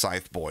as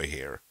Scythe Boy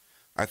here.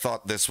 I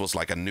thought this was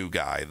like a new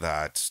guy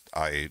that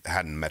I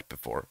hadn't met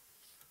before.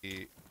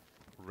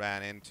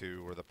 ran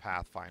into were the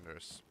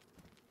Pathfinders.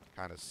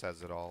 Kind of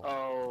says it all.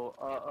 Oh.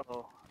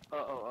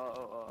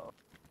 Oh.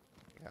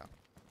 Yeah.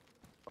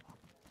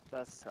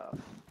 That's tough.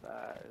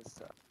 That is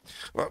tough.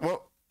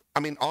 Well, I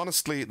mean,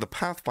 honestly, the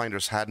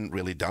Pathfinders hadn't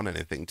really done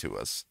anything to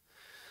us.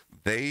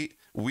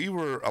 We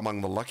were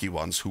among the lucky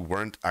ones who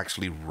weren't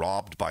actually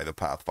robbed by the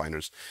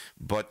Pathfinders.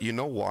 But you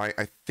know why?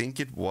 I think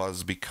it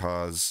was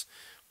because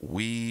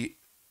we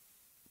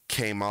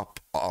came up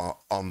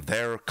on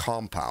their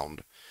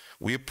compound.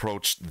 We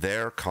approached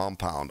their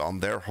compound on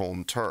their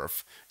home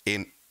turf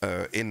in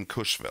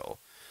Cushville.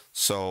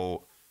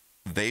 So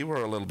they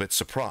were a little bit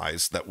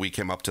surprised that we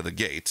came up to the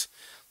gate.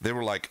 They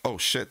were like, "Oh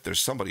shit, there's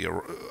somebody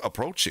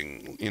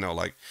approaching,"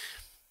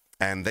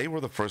 and they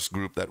were the first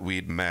group that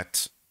we'd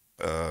met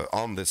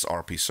on this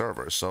RP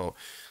server. So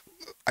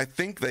I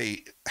think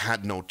they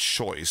had no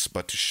choice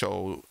but to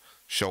show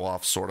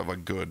off sort of a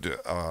good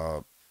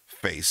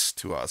face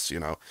to us,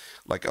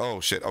 like, "Oh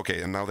shit,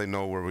 okay," and now they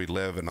know where we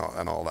live and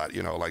all that,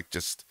 like,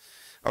 just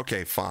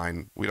okay,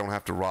 fine, we don't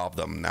have to rob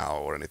them now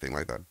or anything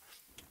like that.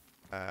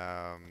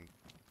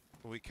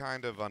 We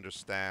kind of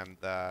understand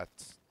that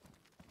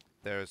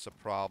there's a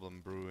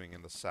problem brewing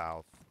in the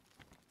south.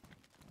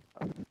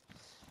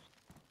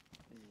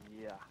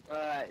 Yeah.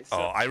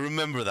 Oh, I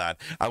remember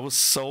that. I was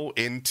so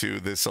into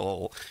this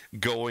whole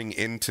going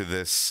into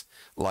this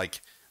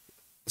like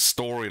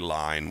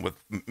storyline with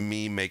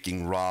me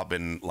making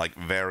Robin like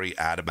very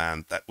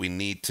adamant that we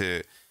need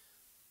to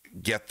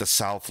get the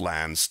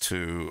Southlands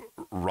to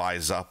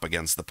rise up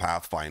against the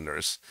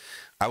Pathfinders.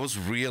 I was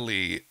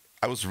really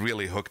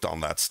hooked on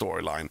that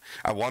storyline.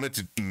 I wanted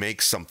to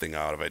make something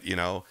out of it,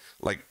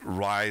 like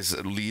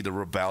lead a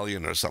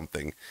rebellion or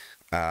something,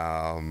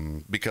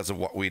 because of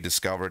what we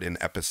discovered in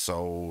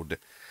episode,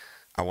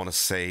 I want to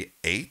say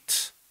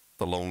 8,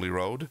 The Lonely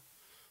Road.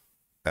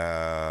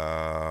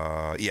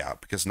 Yeah,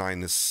 because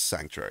 9 is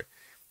Sanctuary.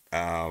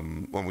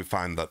 When we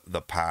find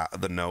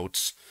the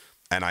notes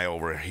and I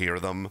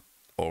overhear them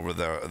over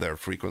their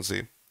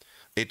frequency,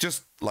 it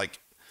was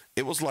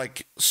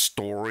like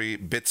story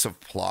bits of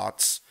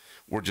plots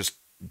were just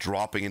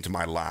dropping into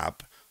my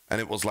lap,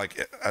 and it was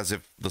like as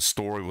if the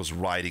story was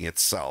writing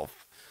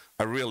itself.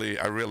 I really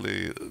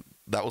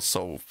that was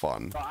so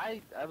fun. Well,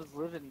 I was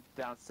living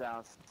down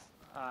south,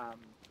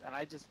 and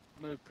I just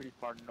moved pretty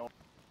far north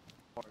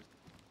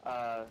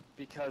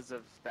because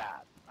of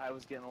that. I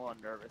was getting a little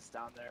nervous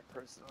down there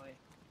personally.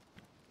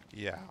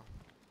 Yeah.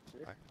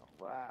 I know.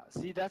 Wow.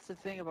 See, that's the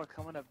thing about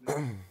coming up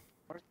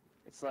north.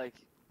 It's like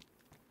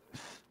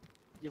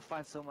you'll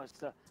find so much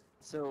stuff.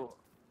 So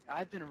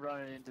I've been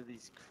running into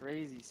these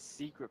crazy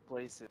secret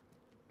places.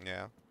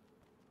 Yeah.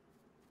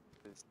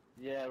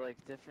 Yeah, like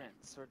different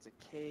sorts of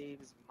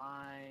caves,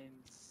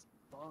 mines,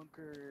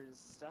 bunkers,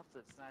 stuff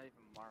that's not even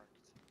marked.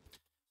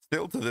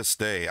 Still to this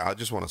day, I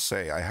just want to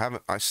say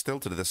I still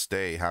to this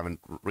day haven't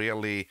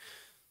really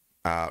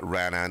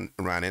ran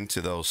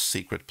into those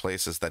secret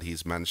places that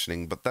he's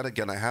mentioning. But then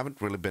again, I haven't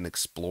really been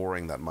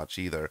exploring that much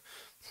either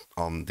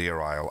on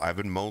Deer Isle. I've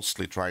been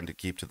mostly trying to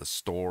keep to the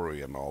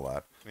story and all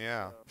that.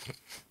 Yeah. So,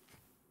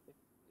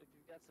 if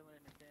you've got someone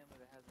in your family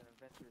that has an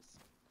adventurous...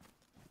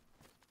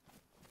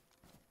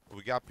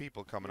 We got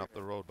people coming up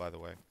the road, by the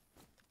way.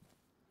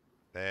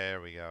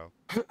 There we go.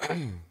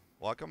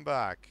 Welcome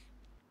back.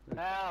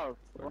 Now,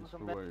 Thanks for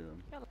welcome back.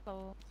 waiting.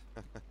 Hello.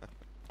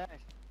 Hey.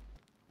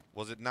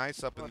 Was it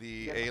nice up in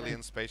the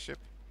alien spaceship?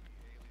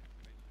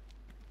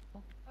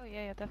 Oh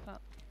yeah,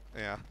 definitely.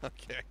 Yeah,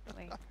 okay.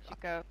 Should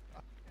go.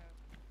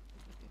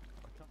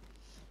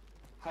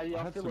 How do I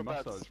y'all had feel some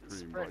about massage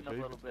cream, but I sprinting a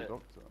gave little it to the bit?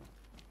 doctor.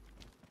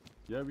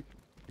 Yeah, we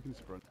can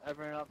sprint.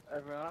 Everyone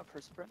up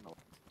for sprinting a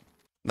little?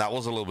 That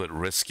was a little bit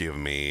risky of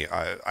me.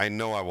 I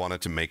know I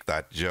wanted to make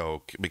that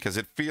joke because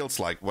it feels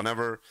like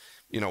whenever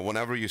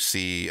you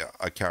see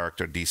a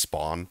character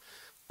despawn,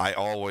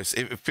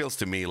 it feels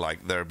to me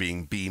like they're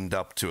being beamed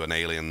up to an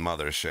alien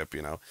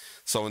mothership.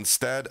 So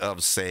instead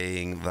of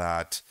saying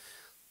that,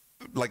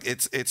 like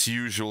it's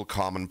usual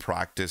common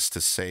practice to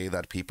say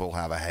that people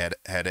have a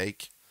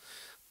headache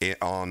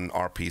on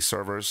RP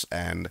servers,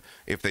 and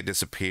if they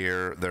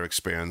disappear, they're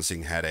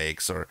experiencing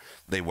headaches or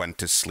they went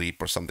to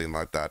sleep or something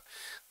like that.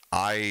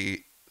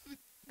 I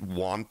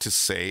want to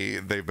say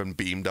they've been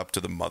beamed up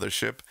to the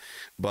mothership,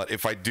 but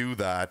if I do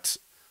that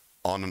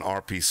on an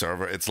RP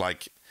server, it's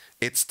like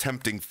it's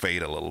tempting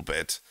fate a little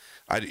bit.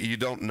 You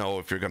don't know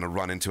if you're going to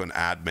run into an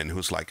admin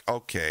who's like,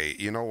 "Okay,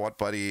 you know what,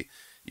 buddy?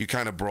 you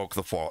kind of broke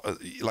the fall.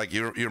 Like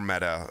you're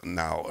meta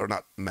now, or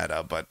not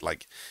meta, but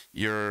like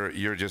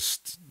you're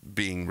just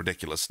being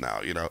ridiculous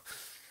now, you know.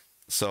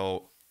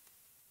 So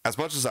as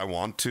much as I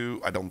want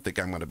to, I don't think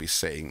I'm going to be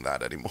saying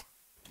that anymore.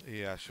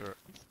 Yeah, sure.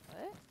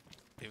 What?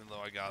 Even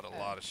though I got a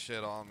lot of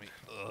shit on me.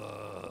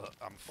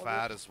 I'm Well,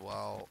 fat as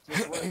well.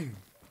 Just wait.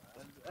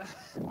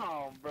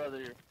 Oh, brother,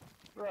 you're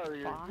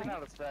Fine.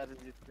 not as bad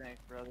as you think,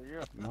 brother.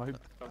 You're My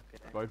okay.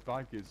 my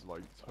bag is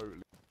like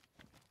totally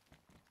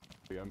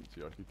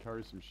empty. I could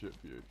carry some shit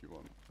for you if you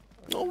want.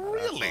 Oh,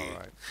 That's really? all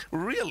right.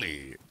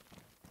 Really?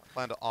 I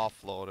plan to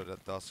offload it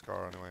at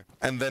Duskar anyway.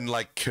 And then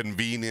like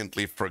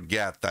conveniently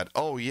forget that,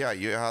 oh yeah,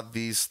 you had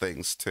these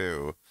things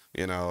too.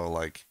 You know,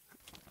 like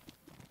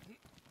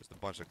Just a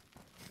bunch of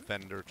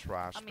vendor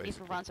trash, I mean, if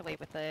basically. he runs away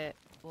with it,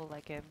 we'll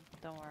like him.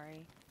 Don't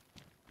worry.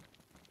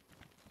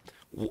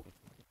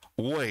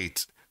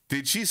 wait,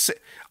 did she say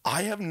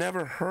I've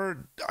never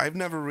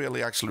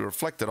really actually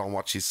reflected on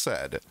what she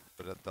said.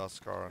 But at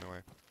Duskar anyway.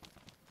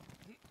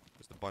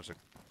 Just a bunch of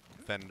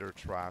vendor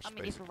trash, I mean,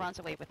 if basically. he runs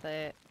away with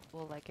it,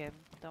 we'll like him.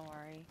 Don't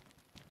worry.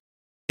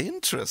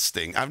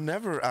 Interesting. I've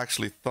never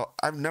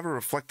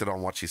reflected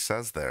on what she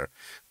says there.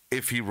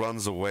 If he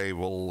runs away,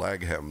 we'll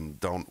leg him.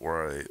 Don't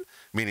worry.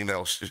 Meaning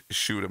they'll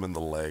shoot him in the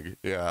leg.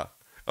 Yeah.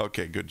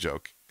 Okay, good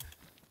joke.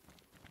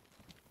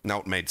 Now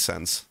it made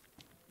sense.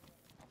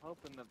 I'm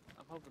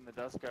hoping the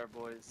Duskar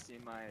boys see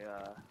my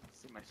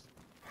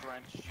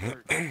French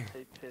shirt.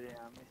 Take pity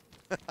on me.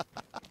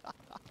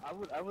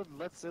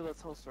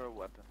 Let's holster our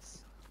weapons.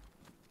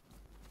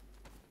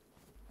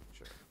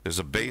 Sure. There's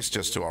a base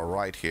just to our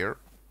right here.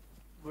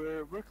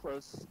 We're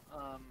close.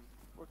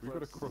 We're We close.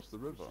 gotta cross the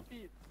river. Should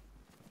be-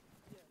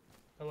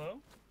 Hello?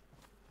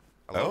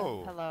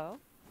 Hello. Hello?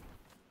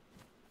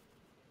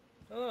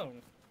 Hello.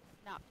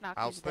 Knock knock.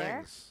 How's Who's there?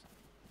 things?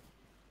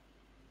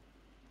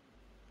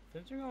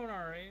 Things are going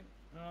alright.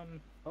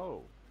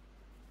 Oh,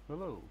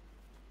 hello.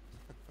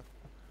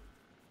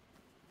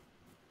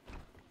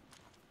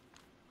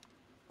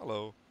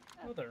 Hello.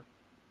 Hello there.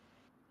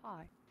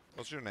 Hi.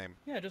 What's your name?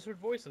 Yeah, I just heard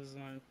voices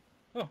and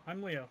oh,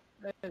 I'm Leo.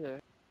 Hey there.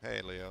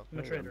 Hey, Leo. I'm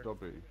a Hey, trader.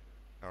 Dobby.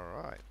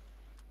 All right.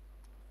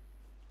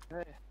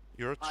 Hey.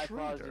 You're a My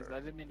apologies. trader. I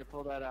didn't mean to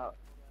pull that out.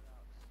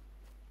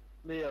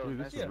 Leo, Dude,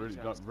 nice this to is a meet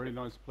really, you. really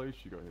nice place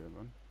you got here,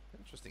 man.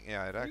 Interesting.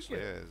 Yeah, it Thank actually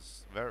you.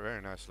 is. Very,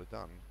 very nicely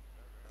done.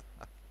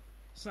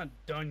 It's not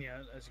done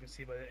yet, as you can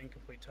see by the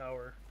incomplete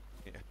tower.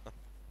 Yeah.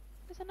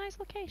 It's a nice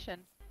location.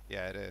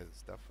 Yeah, it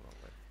is, definitely.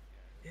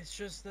 It's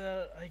just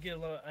that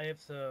I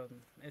have to,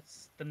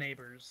 it's the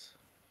neighbors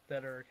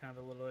that are kind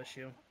of a little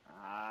issue.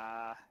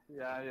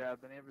 Yeah,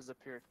 the neighbors up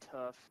here are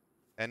tough.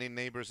 Any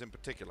neighbors in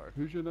particular?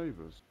 Who's your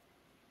neighbors?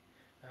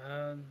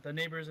 The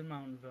neighbors in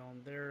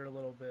Mountainville, they're a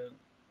little bit,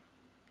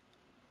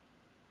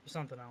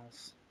 something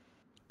else.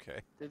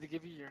 Okay. Did they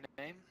give you your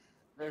name?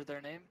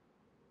 Their name?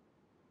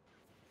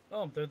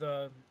 Oh, they're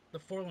the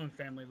Forlorn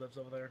family lives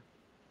over there.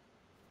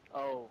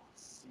 Oh,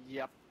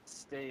 yep.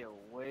 Stay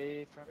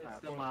away from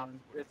that.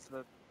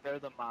 They're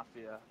the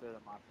mafia. They're the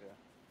mafia.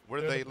 Where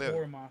do They're they the live?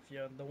 poor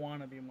mafia, the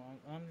wannabe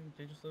mafia.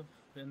 They just live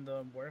in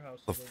the warehouse.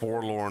 The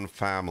forlorn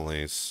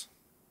families.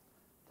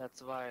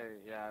 That's why,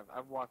 yeah,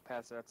 I've walked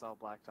past it. That's all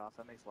blacked off.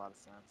 That makes a lot of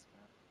sense,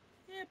 man.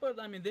 Yeah, but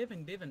I mean, they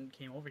haven't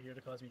came over here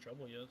to cause me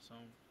trouble yet, so.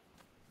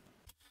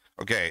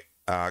 Okay,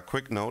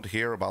 quick note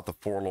here about the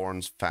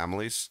forlorn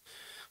families.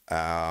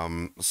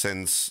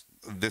 Since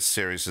this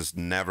series is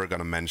never going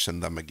to mention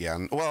them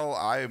again. Well,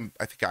 I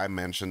think I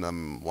mentioned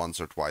them once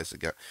or twice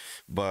again.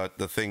 But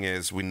the thing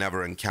is, we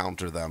never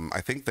encounter them. I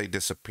think they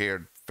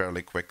disappeared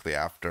fairly quickly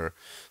after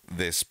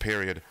this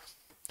period.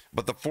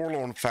 But the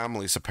forlorn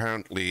families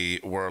apparently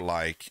were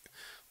like,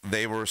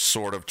 they were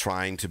sort of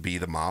trying to be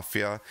the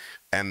mafia.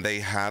 And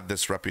they had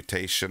this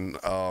reputation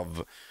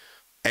of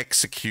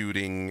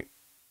executing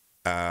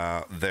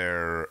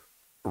their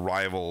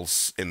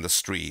rivals in the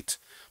street.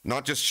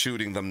 Not just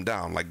shooting them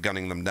down, like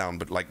gunning them down,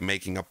 but like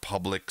making a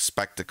public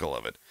spectacle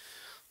of it.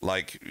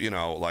 Like, you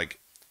know, like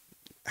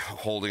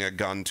holding a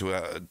gun to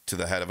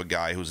the head of a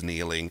guy who's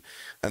kneeling,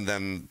 and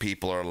then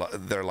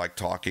they're like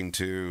talking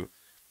to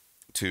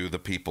the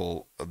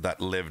people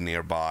that live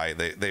nearby.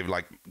 They've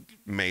like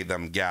made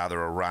them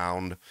gather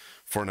around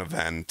for an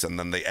event, and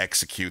then they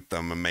execute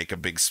them and make a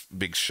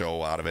big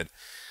show out of it.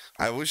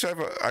 I wish I've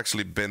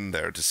actually been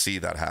there to see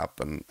that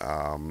happen.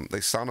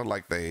 They sounded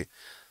like they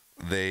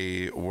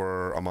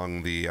were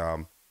among the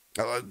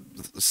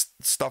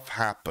stuff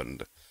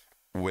happened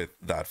with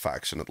that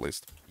faction, at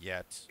least.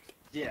 Yet.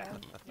 Yeah.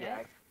 Yeah.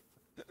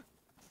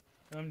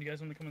 Do you guys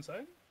want to come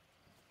inside?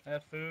 I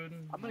have food.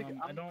 I'm gonna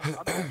I don't.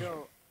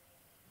 go.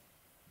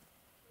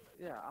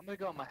 Yeah, I'm gonna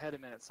go on my head a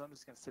minute, so I'm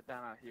just gonna sit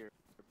down out here.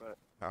 But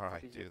All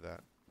right, Easy. do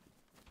that.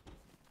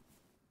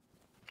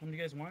 Do you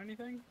guys want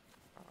anything?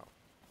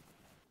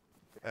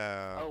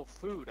 oh,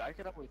 food. I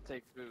could always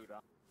take food.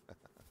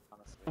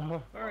 Honestly.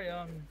 All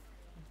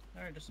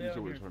right, just stay He's out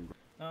always here.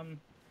 hungry.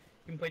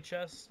 You can play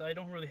chess. I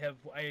don't really have.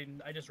 I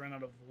just ran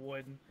out of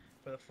wood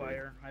for the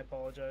fire. I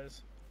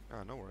apologize.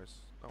 Oh, no worries.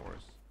 No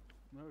worries.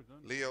 No,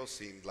 don't. Leo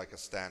seemed like a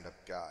stand-up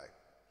guy.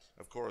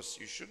 Of course,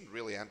 you shouldn't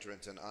really enter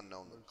into an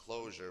unknown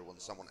enclosure when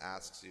someone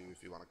asks you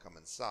if you want to come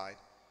inside,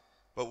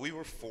 but we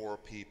were 4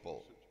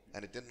 people,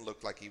 and it didn't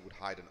look like he would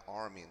hide an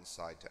army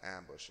inside to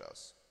ambush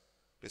us.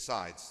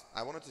 Besides,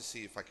 I wanted to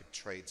see if I could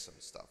trade some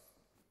stuff.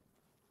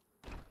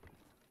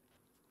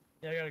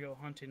 Yeah, I gotta go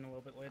hunting a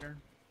little bit later.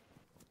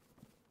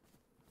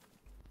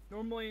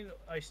 Normally,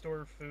 I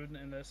store food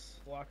in this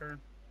locker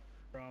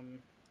from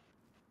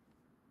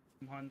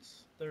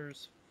hunts.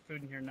 There's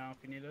food in here now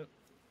if you need it.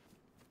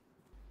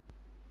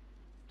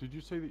 Did you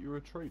say that you're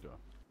a trader?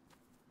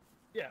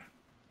 Yeah.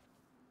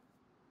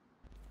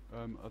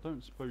 I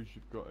don't suppose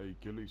you've got a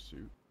ghillie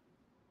suit.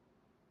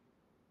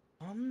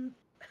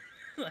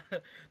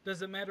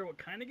 Does it matter what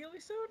kind of ghillie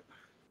suit?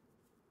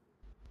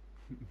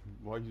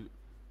 Why?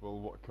 Well,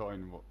 what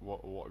kind?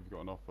 What have you got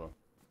on offer?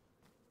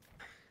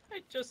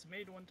 I just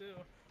made one too.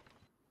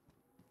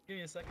 Give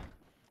me a second.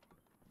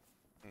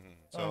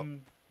 So,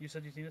 You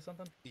said you needed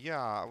something?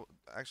 yeah,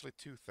 actually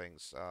 2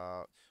 things.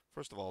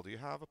 First of all, do you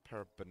have a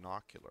pair of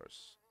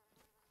binoculars?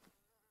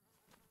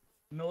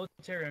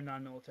 Military or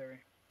non-military?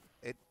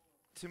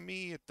 To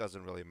me, it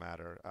doesn't really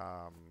matter.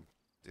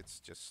 It's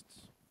just,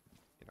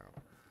 you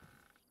know,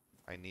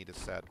 I need a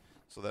set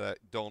so that I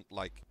don't,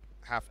 like,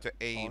 have to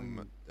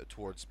aim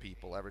towards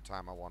people every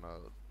time I want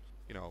to,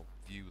 you know,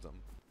 view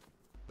them.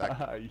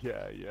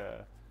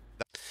 Yeah.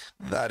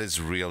 That is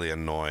really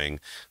annoying.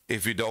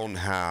 If you don't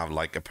have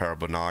like a pair of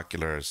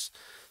binoculars,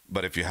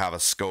 but if you have a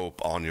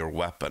scope on your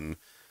weapon,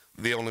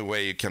 the only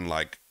way you can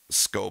like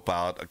scope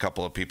out a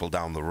couple of people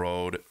down the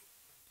road,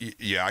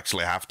 you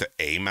actually have to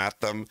aim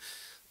at them.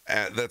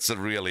 That's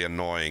really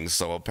annoying.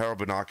 So a pair of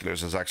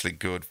binoculars is actually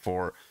good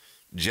for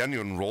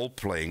genuine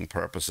role-playing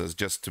purposes,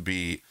 just to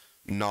be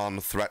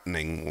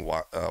non-threatening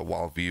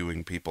while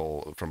viewing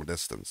people from a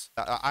distance.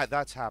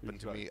 That's happened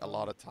to me a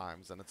lot of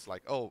times, and it's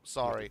like, oh,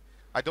 sorry,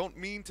 I don't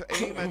mean to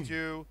aim at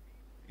you,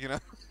 you know?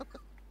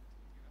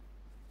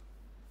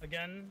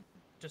 Again,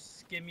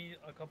 just give me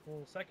a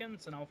couple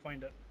seconds and I'll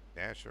find it.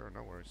 Yeah, sure,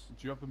 no worries.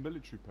 Do you have a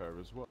military pair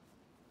as well?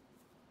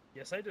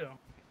 Yes, I do.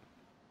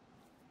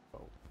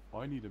 Oh,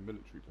 I need a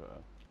military pair.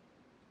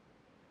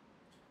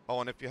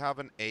 Oh, and if you have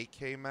an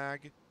AK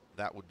mag,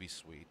 that would be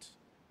sweet.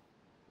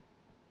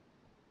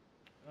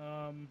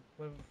 From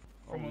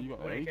you got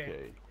what an AK?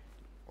 AK?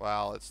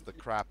 Well, it's the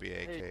crappy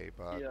AK, Hey,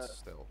 but yeah.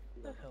 still.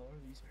 What the hell are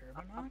these pair of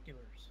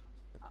binoculars?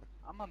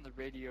 I'm on the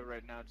radio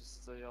right now,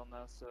 just so y'all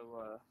know. So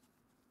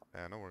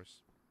Yeah, no worries.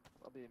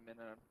 I'll be a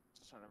minute. I'm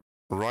just trying to.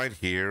 Right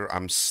here,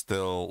 I'm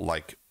still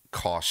like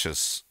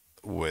cautious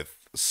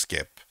with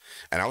Skip,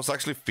 and I was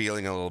actually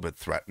feeling a little bit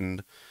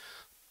threatened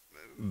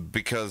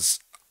because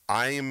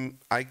I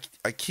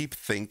keep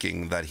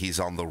thinking that he's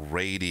on the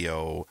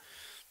radio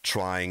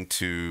trying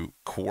to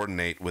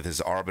coordinate with his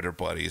arbiter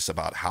buddies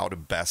about how to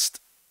best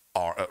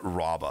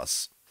rob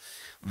us.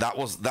 That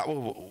was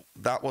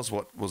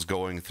what was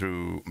going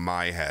through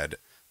my head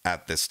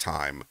at this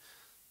time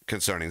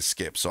concerning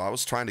Skip. So I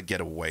was trying to get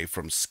away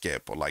from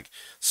Skip, or like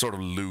sort of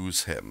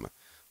lose him.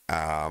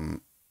 And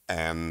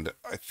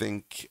I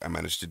think I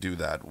managed to do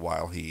that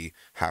while he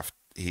had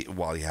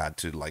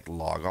to like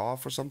log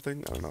off or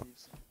something. I don't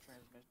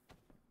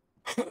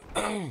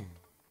know.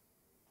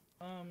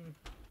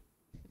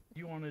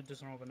 You wanted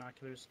just normal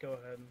binoculars? Go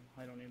ahead.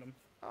 I don't need them.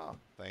 Oh,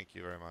 thank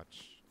you very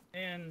much.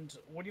 And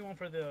what do you want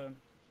for the?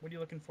 What are you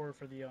looking for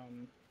the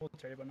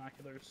military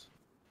binoculars?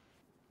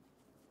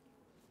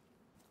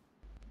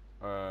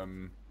 I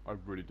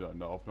really don't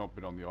know. I've not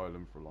been on the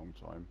island for a long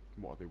time.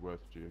 What are they worth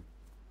to you?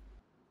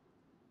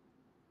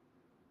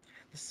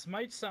 This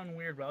might sound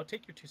weird, but I'll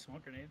take your 2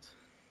 smoke grenades.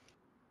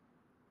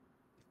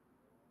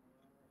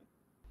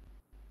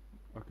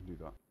 I can do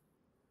that.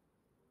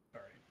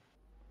 Alright.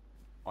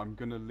 I'm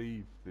gonna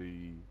leave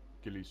the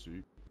ghillie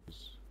suit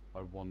because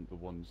I want the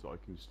ones that I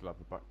can still have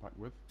a backpack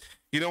with.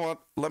 You know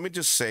what? Let me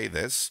just say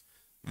this.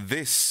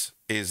 This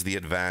is the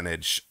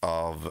advantage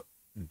of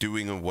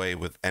doing away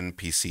with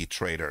NPC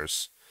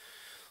traders.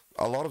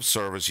 A lot of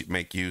servers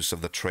make use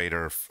of the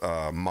trader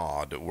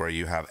mod, where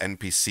you have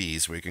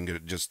NPCs where you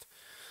can just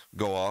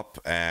go up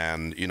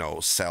and, you know,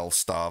 sell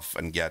stuff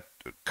and get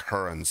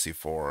currency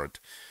for it.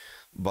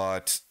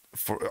 But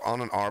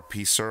on an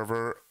RP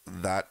server,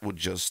 that would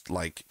just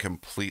like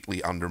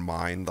completely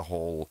undermine the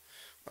whole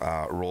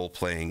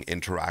role-playing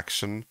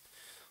interaction.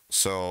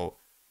 So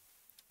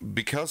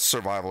because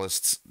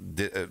survivalists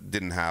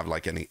didn't have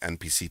like any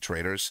NPC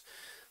traders,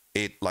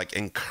 it like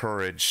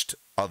encouraged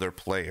other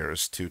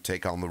players to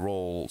take on the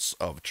roles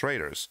of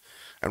traders.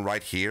 And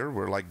right here,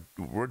 we're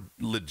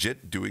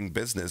legit doing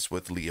business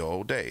with Leo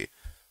O'Day.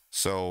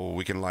 So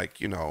we can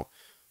like, you know,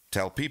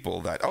 tell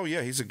people that, oh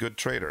yeah, he's a good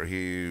trader.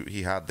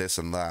 He had this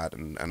and that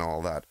and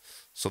all that.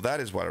 So that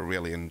is what I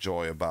really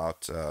enjoy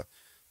about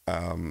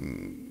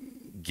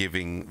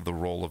giving the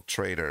role of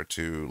trader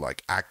to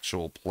like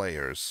actual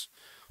players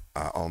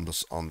on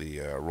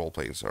the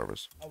role-playing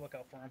servers. I'll look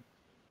out for him.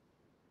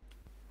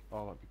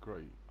 Oh, that'd be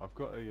great. I've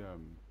got a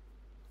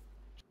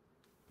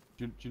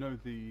do you know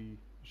the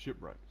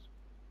shipwrecks?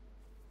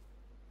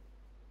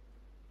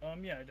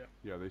 Yeah, I do.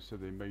 Yeah, they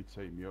said they may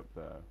take me up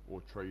there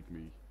or trade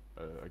me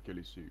a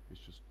ghillie suit. It's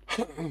just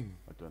I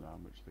don't know how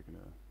much they're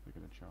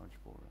gonna charge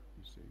for it.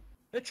 You see.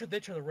 They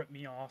try to rip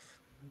me off,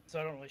 so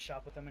I don't really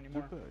shop with them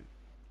anymore. Did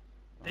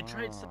they? They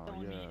tried Ah,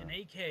 selling me yeah. an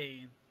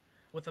AK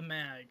with a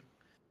mag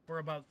for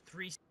about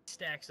 3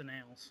 stacks of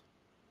nails.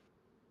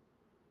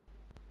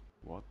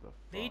 What the fuck?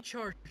 They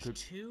charge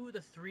 2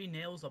 to 3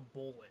 nails a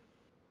bullet.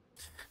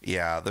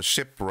 Yeah, the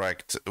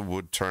shipwrecked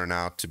would turn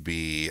out to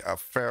be a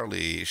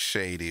fairly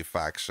shady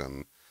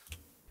faction.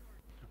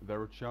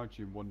 They're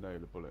charging 1 nail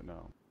a bullet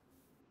now.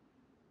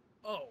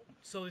 Oh,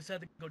 so they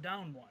had to go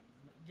down 1.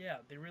 Yeah,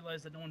 they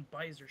realized that no one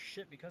buys their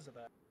shit because of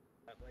that.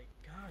 Like,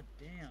 god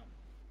damn.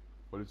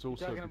 Well, it's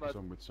also talking because about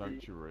I'm with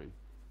Sanctuary.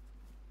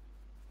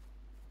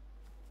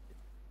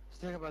 He's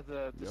talking about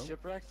the Yep.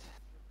 shipwrecked.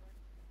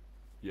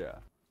 Yeah.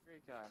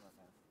 Great guy, my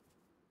man.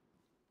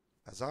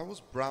 As I was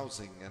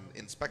browsing and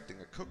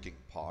inspecting a cooking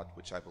pot,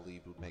 which I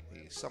believed would make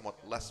me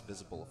somewhat less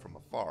visible from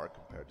afar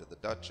compared to the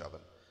Dutch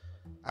oven,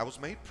 I was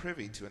made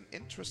privy to an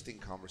interesting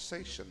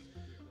conversation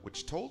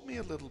which told me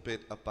a little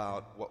bit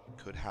about what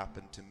could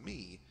happen to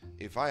me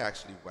if I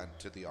actually went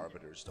to the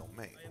Arbiter's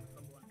domain. I have a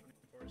couple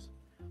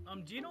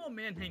M24s. Do you know a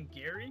man named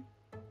Gary?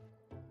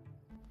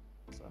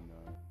 And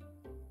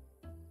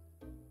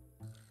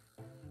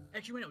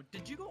Actually, wait, no.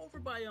 Did you go over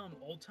by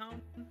Old Town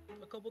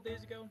a couple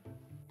days ago?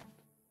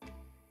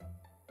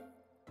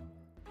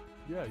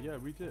 yeah,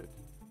 we did.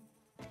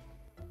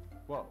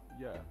 Well,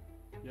 yeah,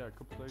 a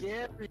couple days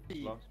Gary, ago.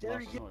 Gary, Last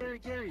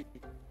night. Gary.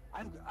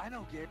 I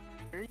know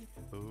Gary.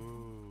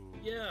 Ooh.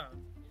 Yeah,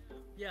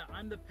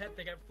 I'm the pet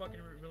that got fucking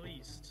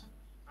released.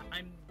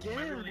 My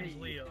real name's Gary.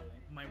 Leo.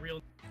 My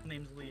real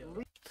name's Leo.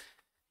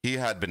 He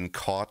had been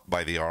caught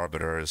by the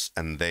Arbiters,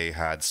 and they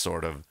had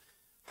sort of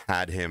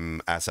had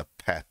him as a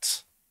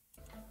pet.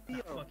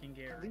 Leo, Fucking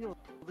Gary. Leo,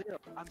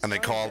 I'm And they sorry,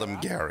 called him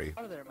I'm Gary.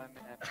 Out of there, my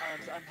man.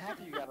 I'm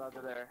happy you got out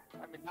of there.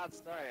 I mean, not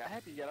sorry. I'm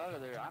happy you got out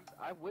of there.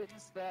 I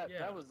witnessed that. Yeah.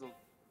 That was a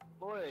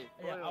boy.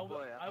 Yeah, oh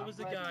boy. I I'm was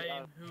the glad you got guy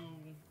out who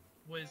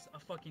was a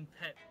fucking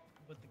pet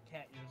with the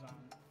cat ears on.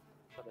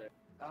 of there.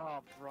 Oh,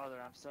 brother,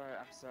 I'm sorry.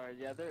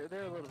 Yeah, they're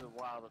a little bit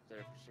wild up there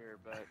for sure,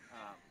 but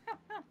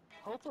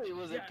hopefully it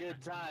was Yeah. a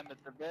good time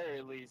at the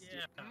very least.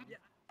 Yeah.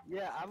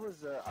 Yeah, I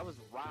was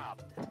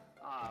robbed,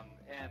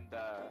 and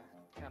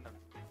kind of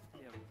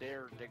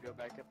dared to go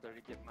back up there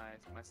to get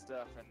my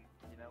stuff, and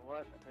you know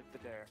what? I took the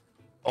dare.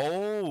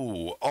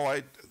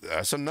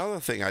 That's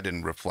another thing I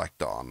didn't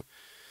reflect on.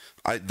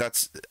 I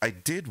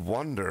did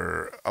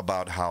wonder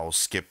about how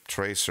Skip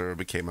Tracer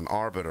became an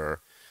Arbiter,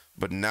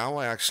 but now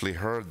I actually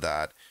heard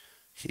that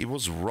he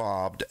was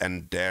robbed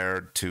and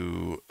dared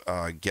to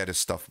get his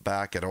stuff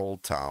back at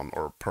Old Town,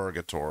 or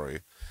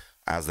Purgatory,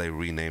 as they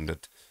renamed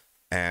it.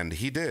 And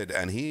he did.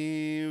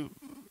 And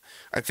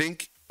I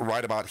think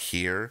right about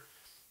here,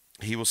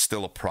 he was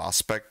still a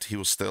prospect. He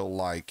was still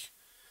like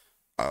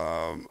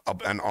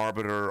an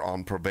Arbiter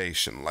on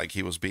probation. Like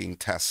he was being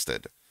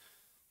tested.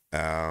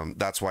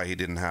 That's why he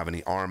didn't have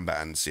any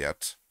armbands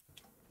yet.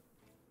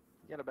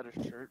 You got a better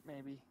shirt,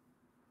 maybe?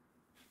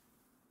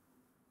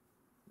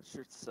 The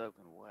shirt's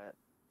soaking wet.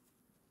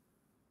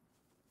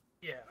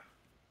 Yeah.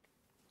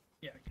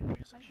 Give me a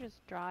I second. should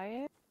just dry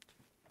it.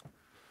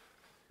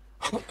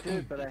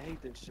 Dude, but I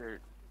hate this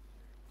shirt.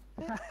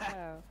 Oh,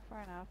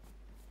 fair enough.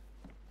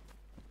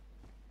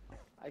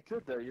 I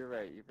could though. You're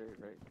right. You're very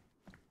right.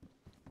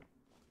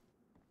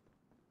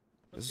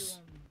 Let's This-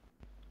 do,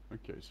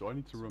 Okay, so I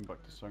need to run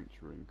back to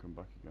Sanctuary and come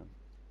back again.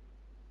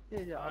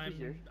 Yeah, I'll be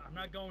here. I'm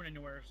not going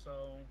anywhere,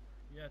 so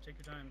yeah, take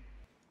your time.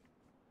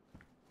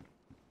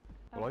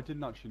 Well, I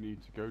didn't actually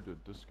need to go to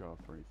Discard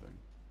for anything.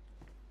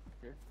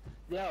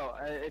 Yo,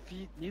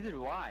 neither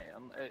do I.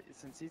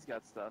 Since he's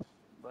got stuff.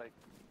 Like,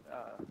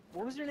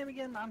 what was your name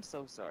again? I'm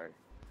so sorry.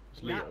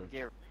 It's Leo. Not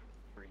Gary.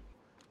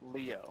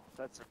 Leo.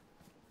 That's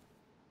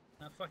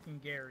Not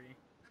fucking Gary.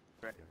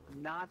 right.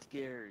 Not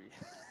Gary.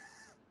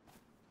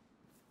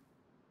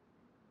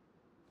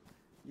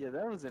 Yeah,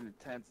 that was an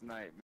intense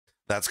night.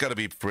 That's got to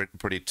be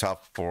pretty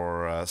tough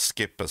for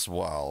Skip as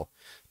well,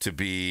 to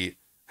be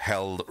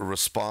held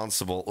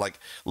responsible. Like,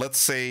 let's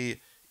say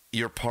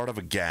you're part of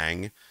a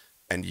gang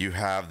and you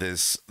have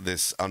this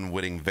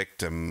unwitting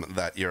victim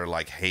that you're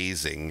like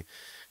hazing,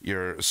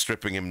 you're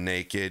stripping him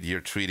naked, you're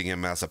treating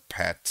him as a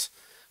pet,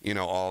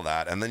 all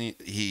that, and then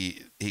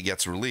he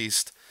gets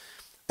released.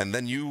 And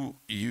then you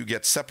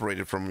get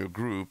separated from your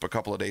group. A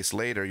couple of days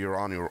later, you're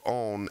on your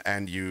own,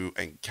 and you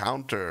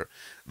encounter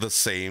the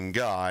same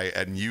guy,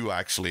 and you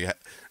actually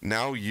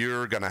now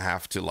you're gonna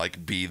have to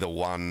like be the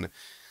one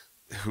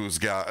who's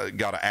got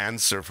to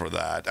answer for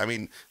that. I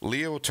mean,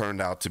 Leo turned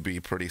out to be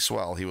pretty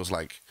swell. He was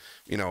like,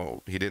 he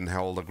didn't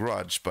hold a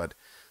grudge, but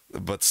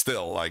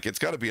still, like, it's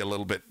got to be a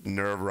little bit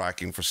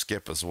nerve-wracking for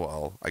Skip as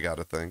well. I got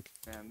to think.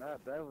 Man,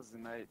 that was a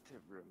night to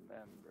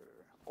remember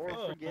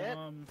or forget.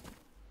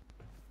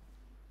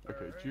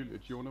 Okay, do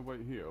you want to wait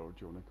here or do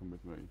you want to come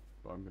with me?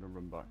 But I'm going to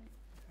run back.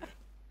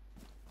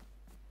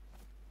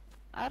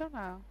 I don't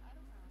know.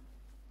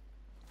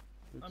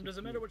 It's Does up it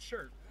to matter you. what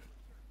shirt?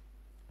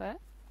 What?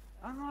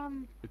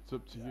 It's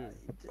up to you.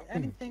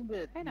 Anything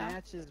that I know.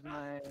 matches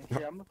my.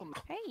 Here, I'm gonna put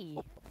Hey.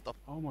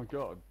 Oh my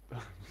god.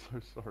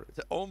 I'm so sorry.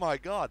 Oh my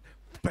god.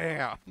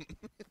 Bam!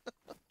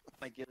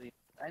 my ghillie.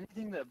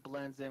 Anything that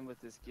blends in with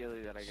this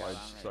ghillie that I got I on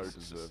so right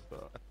deserve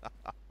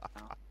that.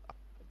 now.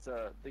 It's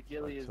the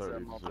ghillie is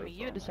totally multi. I mean,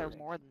 you deserve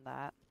more than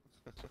that.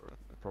 Sorry.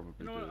 Probably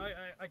You know what?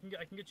 do.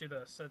 I can get you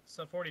this. It's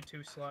a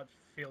 42 slot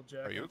field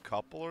jacket. Are you a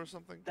couple or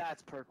something?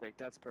 That's perfect.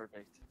 That's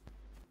perfect.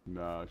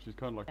 Nah, she's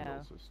kind of like a Yeah.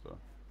 little sister.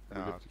 We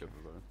Oh, live okay. together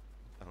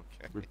though.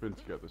 Okay. We've been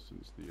together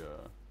since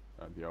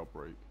the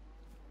outbreak.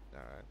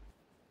 Alright.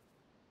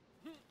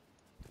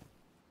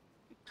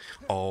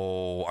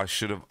 Oh, I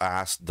should have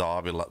asked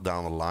Dobby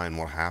down the line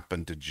what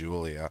happened to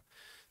Julia,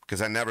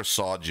 because I never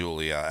saw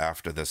Julia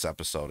after this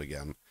episode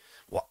again.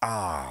 Well,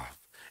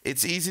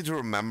 it's easy to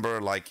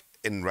remember, like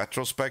in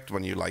retrospect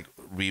when you like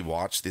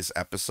rewatch these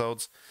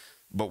episodes,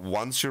 but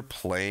once you're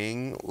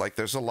playing, like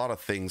there's a lot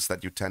of things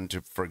that you tend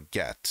to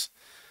forget.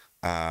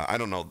 I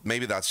don't know,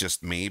 maybe that's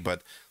just me,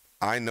 but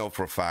I know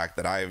for a fact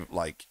that I've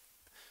like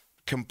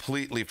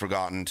completely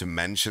forgotten to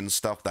mention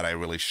stuff that I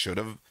really should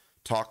have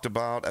talked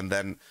about, and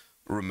then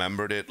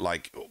remembered it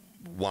like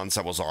once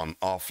I was on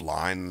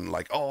offline,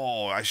 like,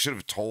 oh, I should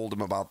have told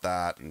him about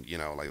that, and you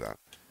know, like that.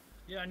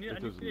 Yeah, I need It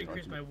to doesn't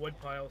increase matter. my wood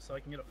pile so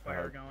I can get a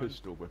fire going.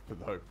 Pistol whipper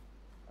though.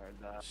 Or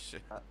the,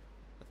 Shit.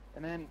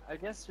 and then I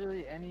guess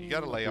really any. You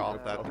gotta lay off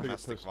I that think a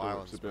domestic pistol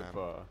violence, is a bit man.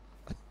 far.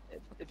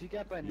 If you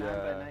got by 9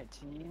 Yeah. by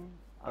 19,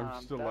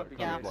 I'm still that'd like be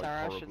kind Yeah, of I'm like sorry,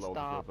 I horrible should older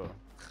stop. brother.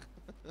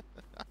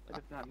 But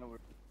if not, no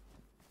worries.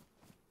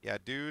 Yeah,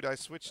 dude, I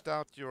switched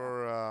out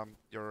your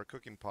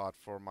cooking pot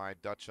for my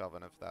Dutch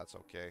oven, if that's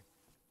okay.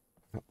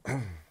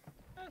 I'm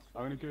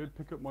gonna go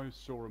pick up my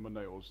saw and my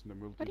nails, and then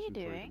we'll What do are you some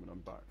trading doing? when I'm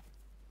back.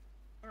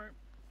 Alright.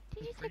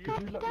 Did you For take you. off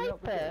Can you your let me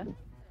out the diaper? game?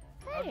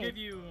 I'll Hey, give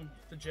you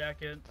the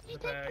jacket, You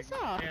the take bag, this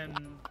off. and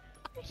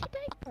where's your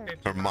diaper?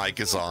 50 Her mic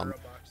is for on. a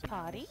box of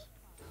Potty? nails.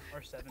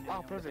 Or 70. Oh,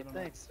 nails, I perfect. don't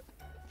know. Thanks.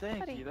 Thank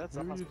Buddy. you. That's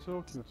Who are you awesome.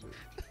 talking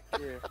to?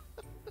 Here.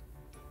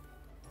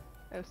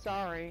 Oh,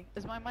 sorry.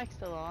 Is my mic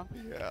still on?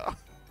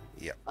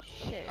 Yeah.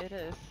 Shit, it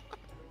is.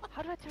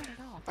 How do I turn it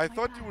off? I My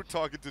thought you were gosh.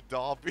 talking to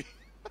Dobby.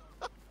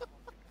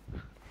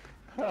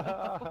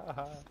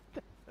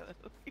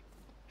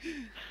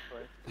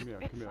 Come here,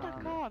 It's come here, stuck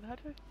come here. on. How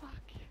do I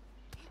fuck?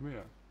 Come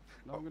here.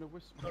 Now I'm gonna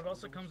whisper. So it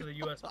also comes with a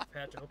USB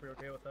patch. I hope you're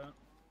okay with that.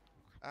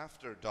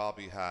 After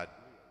Dobby had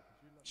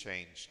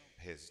changed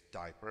his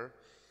diaper,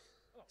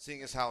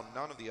 seeing as how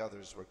none of the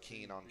others were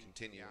keen on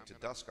continuing to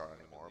Duskar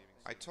anymore,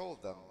 I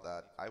told them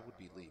that I would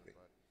be leaving.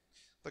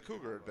 The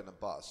cougar had been a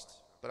bust,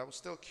 but I was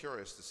still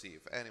curious to see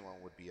if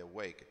anyone would be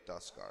awake at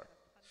Duskar.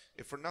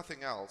 If for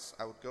nothing else,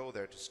 I would go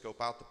there to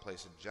scope out the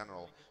place in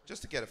general,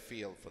 just to get a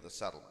feel for the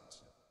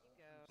settlement.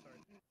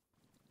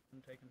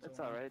 I'm taking so That's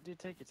long. alright. Dude,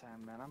 take your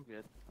time, man. I'm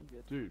good. I'm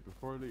good. Dude,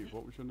 before I leave,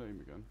 what was your name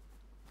again?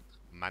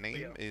 My name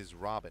Leo. is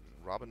Robin.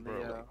 Robin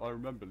Burley. Leo. I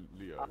remember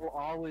Leo. I will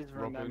always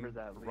remember Robin-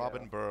 that. Leo,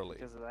 Robin Burley.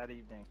 Because of that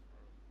evening.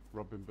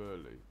 Robin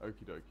Burley.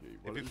 Okie dokie.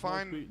 Well, you it was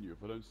find- nice meeting you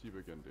if I don't see you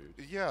again,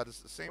 dude. Yeah, the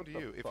same What to the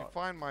you. If you fuck?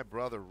 find my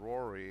brother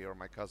Rory or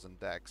my cousin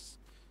Dex,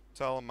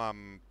 tell him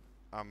I'm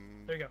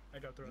There you go. I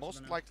got the rest most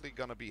of it now. likely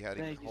gonna be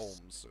heading Thank you s-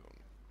 home soon.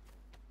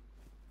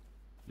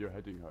 You're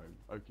heading home.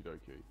 Okie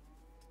dokie.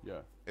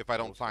 Yeah. If I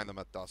don't Awesome. find them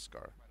at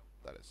Duskar,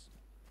 that is.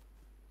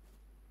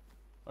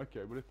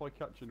 Okay, well if I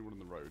catch anyone on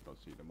the road and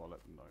I see them, I'll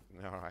let them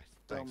know. Alright,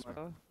 thanks, man.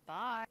 Oh,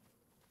 Bye.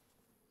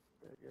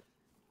 very good.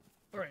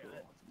 Alright.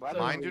 Well, I So-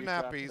 don't Mind know your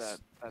what you nappies.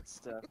 dropped That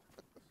stuff.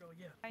 So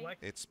yeah, Hi. Black.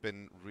 It's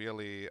been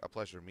really a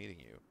pleasure meeting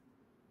you.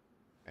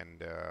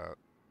 And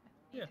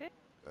Yeah. Okay.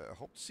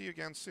 hope to see you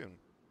again soon.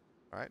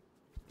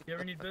 If you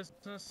ever need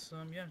business,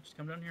 yeah, just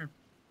come down here.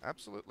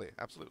 Absolutely,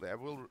 absolutely. I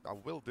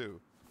will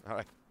do.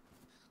 Alright.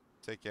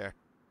 Take care.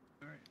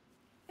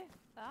 Alright.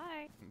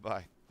 Bye.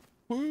 Bye.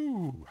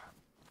 Woo!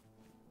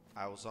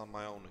 I was on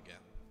my own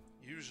again.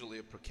 Usually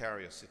a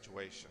precarious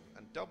situation,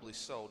 and doubly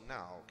so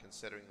now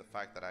considering the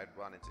fact that I'd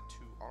run into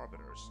two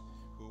arbiters,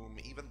 whom,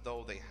 even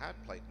though they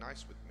had played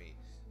nice with me,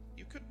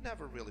 you could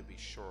never really be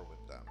sure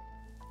with them.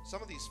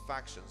 Some of these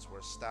factions were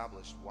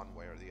established one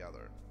way or the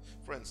other.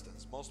 For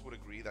instance, most would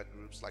agree that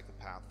groups like the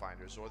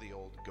Pathfinders or the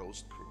old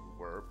Ghost Crew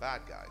were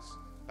bad guys.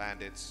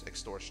 Bandits,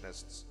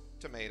 extortionists,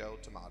 tomato.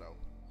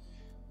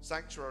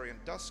 Sanctuary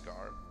and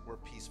Duskar were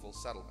peaceful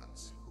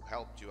settlements, who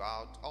helped you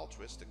out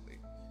altruistically.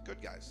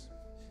 Good guys.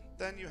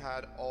 Then you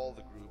had all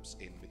the groups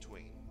in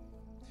between.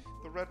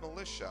 The Red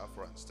Militia,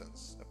 for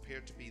instance,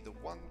 appeared to be the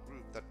one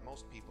group that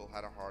most people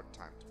had a hard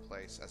time to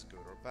place as good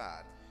or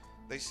bad.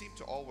 They seemed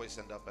to always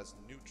end up as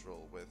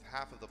neutral, with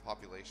half of the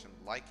population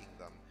liking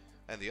them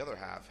and the other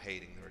half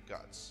hating their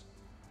guts.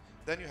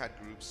 Then you had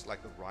groups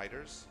like the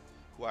Riders,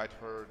 who I'd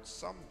heard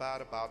some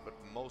bad about but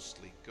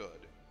mostly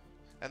good.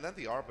 And then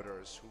the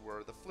Arbiters, who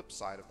were the flip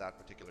side of that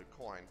particular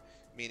coin,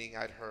 meaning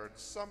I'd heard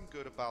some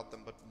good about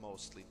them but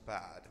mostly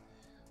bad.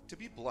 To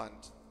be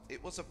blunt,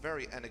 it was a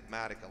very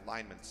enigmatic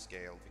alignment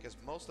scale because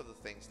most of the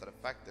things that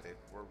affected it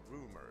were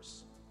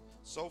rumors.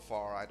 So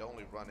far, I'd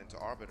only run into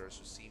Arbiters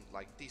who seemed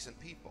like decent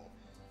people,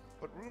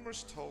 but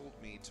rumors told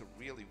me to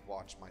really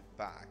watch my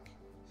back.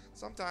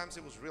 Sometimes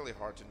it was really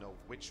hard to know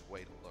which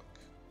way to look.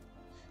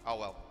 Oh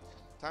well,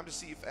 time to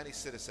see if any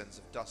citizens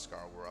of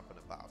Duskar were up and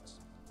about.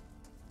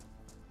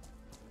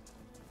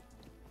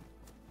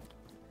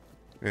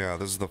 Yeah,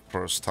 this is the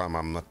first time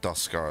I'm at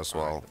Duskar as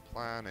well. Right, the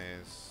plan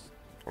is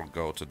Or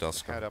go to to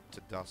Duskar. head up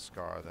to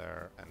Duskar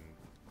there and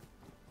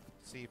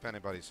see if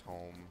anybody's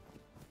home.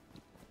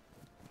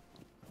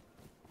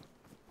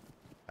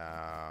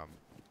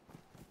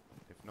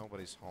 If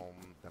nobody's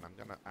home, then I'm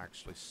gonna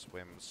actually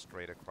swim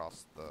straight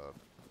across the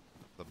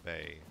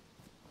bay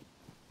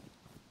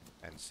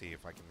and see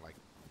if I can like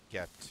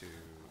get to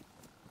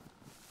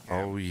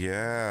Oh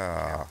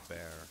yeah. Camp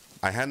Bear.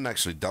 I hadn't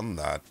actually done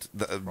that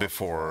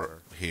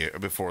before water.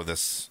 before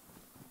this.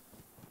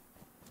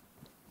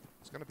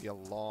 It's gonna be a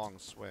long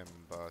swim,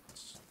 but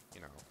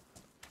you know.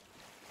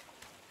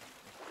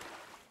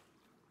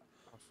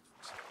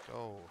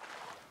 Go.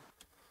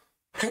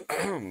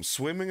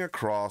 Swimming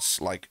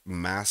across like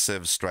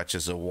massive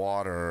stretches of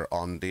water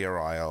on Deer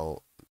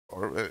Isle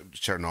or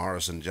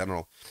Chernaris in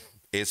general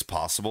is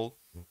possible.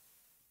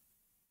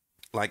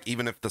 Like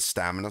even if the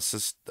stamina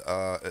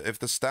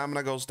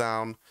goes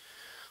down,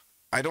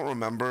 I don't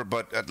remember,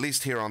 but at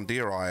least here on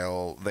Deer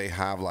Isle they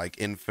have like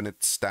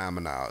infinite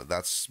stamina.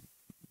 That's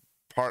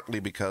partly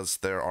because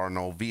there are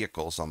no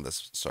vehicles on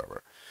this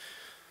server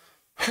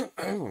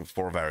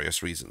for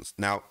various reasons.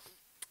 Now,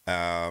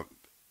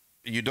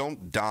 you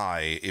don't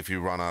die if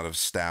you run out of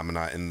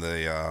stamina in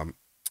the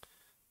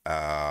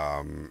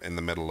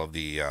middle of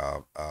the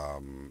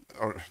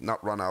or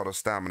not run out of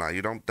stamina.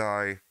 You don't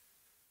die.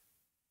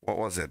 What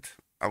was it?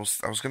 I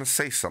was gonna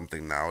say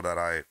something now that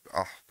I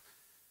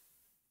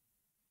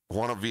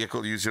want a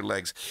vehicle, use your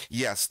legs.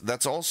 Yes,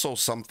 that's also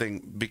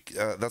something.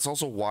 That's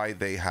also why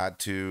they had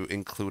to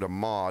include a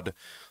mod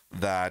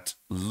that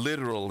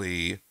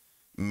literally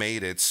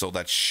made it so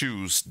that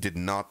shoes did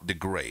not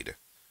degrade,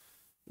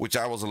 which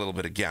I was a little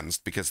bit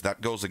against because that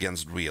goes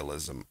against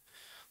realism.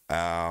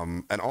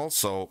 And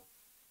also,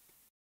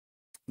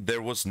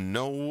 there was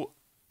another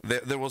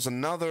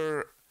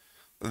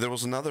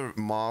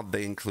mod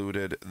they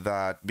included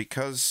that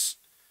because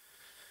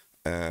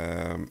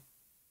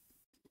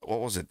what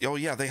was it? Oh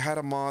yeah, they had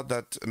a mod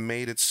that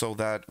made it so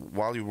that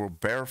while you were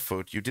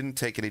barefoot, you didn't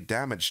take any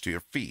damage to your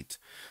feet.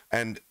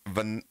 And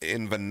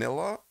in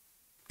vanilla,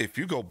 if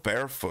you go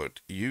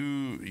barefoot,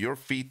 your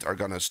feet are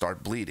gonna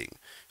start bleeding.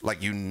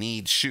 Like you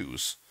need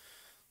shoes.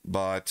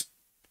 But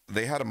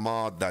they had a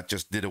mod that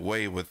just did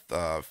away with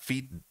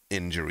feet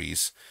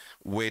injuries,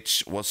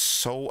 which was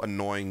so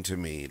annoying to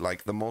me.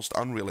 Like the most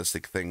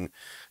unrealistic thing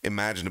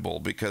imaginable,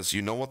 because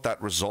you know what that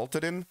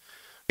resulted in?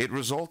 It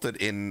resulted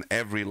in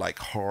every like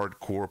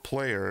hardcore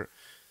player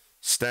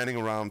standing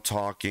around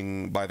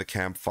talking by the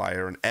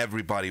campfire and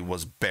everybody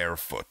was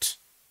barefoot.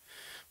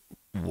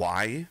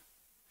 Why?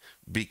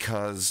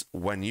 Because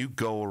when you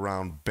go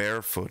around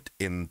barefoot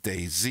in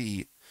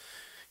DayZ,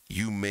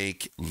 you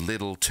make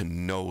little to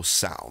no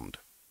sound.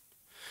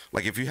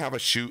 Like if you have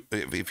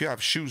if you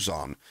have shoes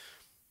on,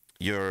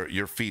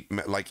 your feet,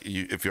 like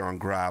if you're on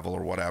gravel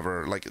or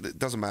whatever, like it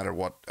doesn't matter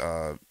what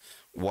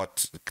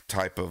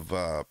type of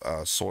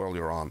soil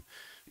you're on,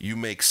 you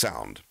make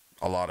sound,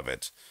 a lot of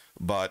it.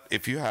 But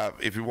if you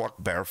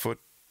walk barefoot,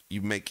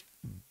 you make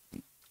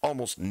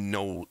almost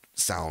no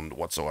sound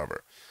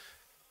whatsoever.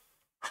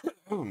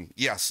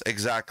 Yes,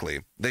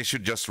 exactly. They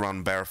should just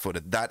run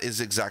barefooted. That is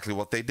exactly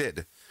what they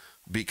did,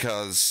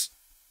 because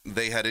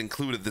they had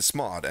included this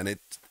mod and it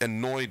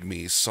annoyed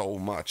me so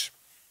much.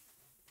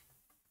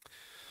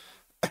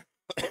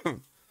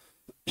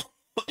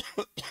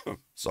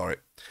 Sorry.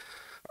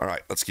 All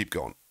right, let's keep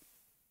going.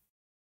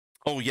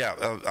 Oh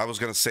yeah, I was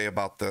gonna say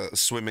about the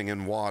swimming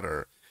in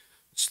water.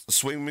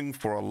 Swimming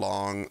for a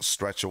long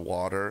stretch of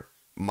water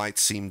might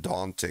seem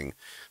daunting,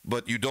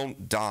 but you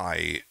don't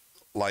die.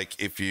 Like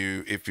if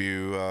you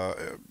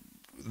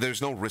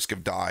there's no risk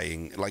of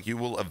dying. Like you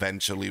will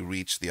eventually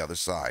reach the other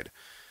side.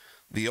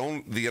 The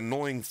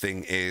annoying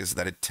thing is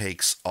that it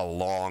takes a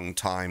long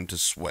time to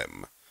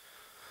swim,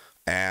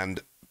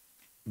 and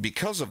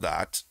because of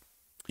that,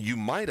 you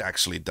might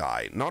actually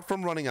die, not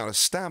from running out of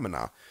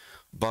stamina,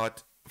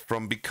 but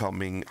from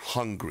becoming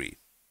hungry.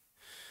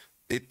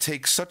 It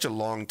takes such a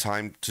long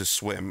time to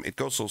swim, it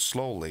goes so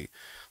slowly,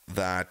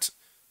 that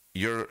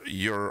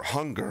your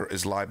hunger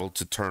is liable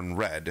to turn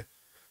red,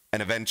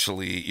 and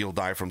eventually you'll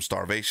die from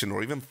starvation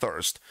or even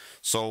thirst.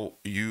 So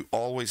you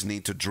always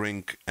need to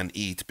drink and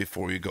eat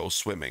before you go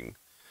swimming,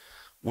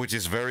 which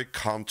is very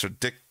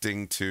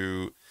contradicting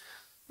to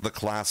the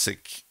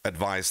classic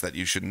advice that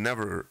you should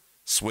never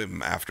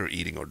swim after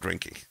eating or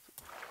drinking.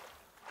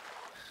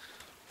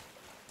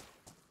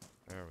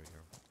 There we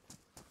go.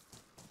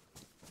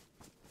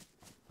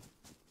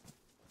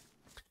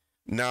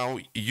 Now,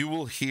 you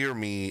will hear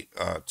me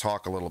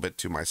talk a little bit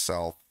to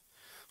myself,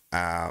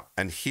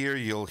 and here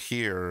you'll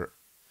hear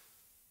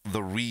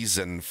the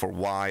reason for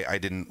why I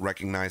didn't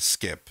recognize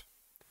Skip.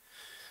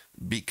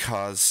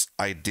 Because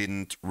I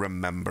didn't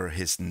remember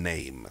his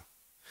name.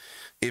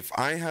 If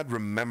I had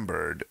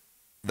remembered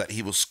that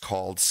he was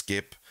called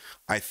Skip,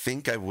 I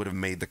think I would have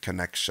made the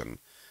connection.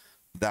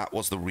 That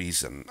was the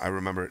reason. I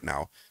remember it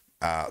now.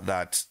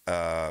 But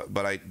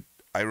I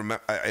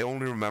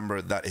only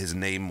remember that his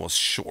name was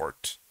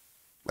short,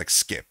 like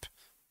Skip.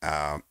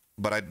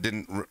 But I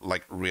didn't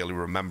really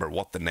remember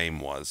what the name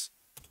was.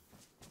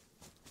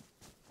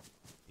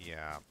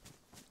 Yeah.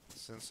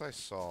 Since I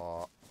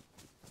saw,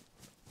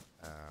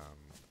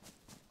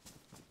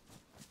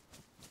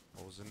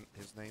 what was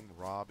his name?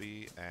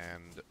 Robbie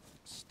and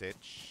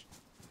Stitch.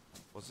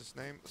 What's his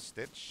name?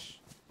 Stitch?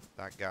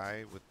 That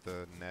guy with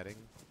the netting?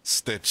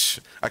 Stitch.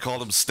 I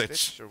called him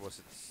Stitch. Or was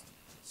it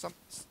some?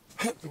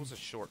 It was a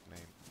short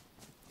name.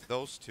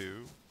 Those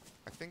two.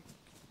 I think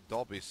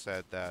Dolby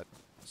said that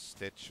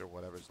Stitch or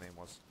whatever his name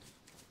was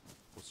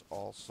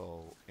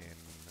also in.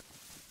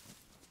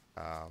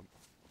 I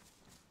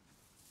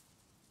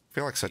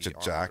feel like such a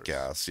others.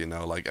 jackass, you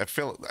know. Like I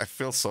feel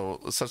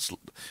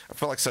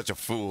like such a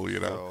fool, you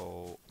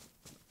know.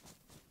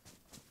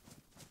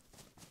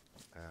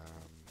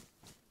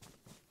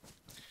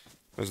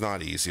 So, it's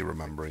not easy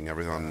remembering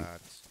everyone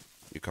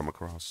you come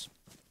across.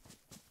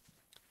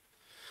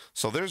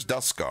 So there's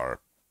Duskar.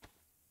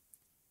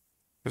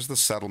 There's the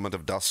settlement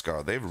of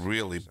Duskar. They've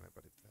really,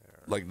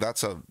 like,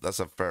 that's a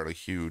fairly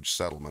huge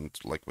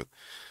settlement. Like with,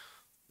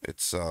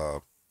 it's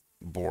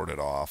boarded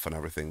off and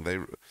everything.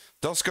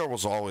 Duskar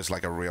was always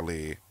like a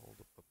really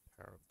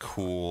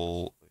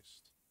cool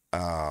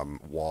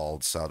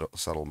walled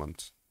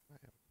settlement.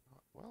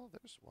 Well,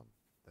 there's one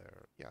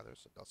there. Yeah,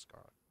 there's a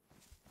Duskar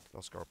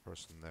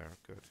person there.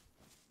 Good.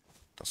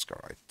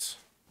 Duskarite.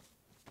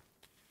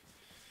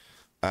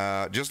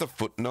 Just a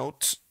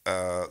footnote,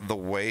 the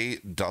way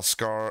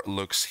Duskar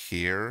looks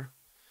here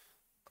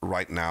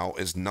right now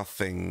is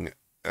nothing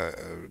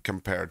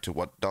compared to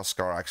what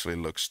Duskar actually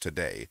looks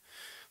today.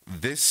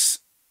 This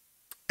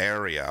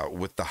area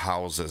with the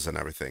houses and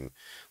everything,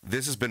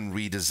 this has been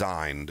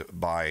redesigned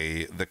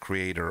by the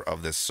creator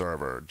of this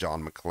server,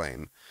 John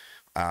McClane,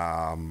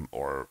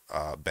 or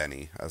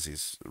Benny, as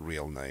his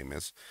real name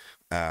is.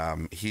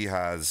 He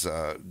has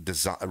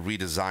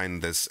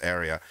redesigned this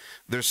area.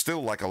 There's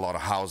still like a lot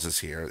of houses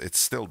here. It's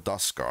still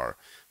Duskar,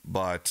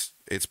 but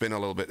it's been a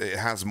little bit. It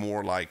has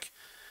more like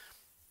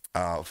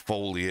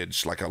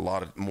foliage, like a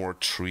lot of more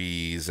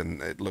trees,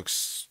 and it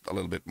looks a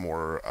little bit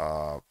more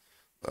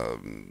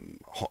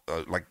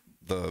like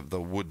the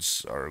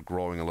woods are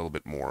growing a little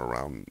bit more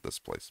around this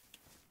place.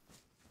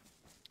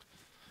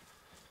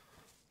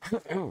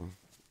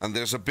 And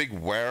there's a big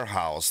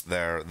warehouse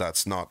there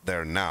that's not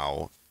there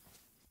now.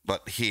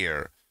 But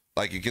here,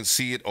 like you can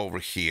see it over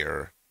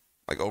here,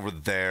 like over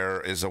there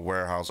is a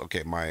warehouse.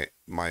 Okay,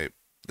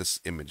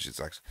 this image is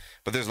actually,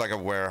 but there's like a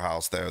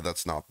warehouse there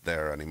that's not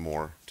there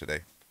anymore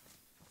today.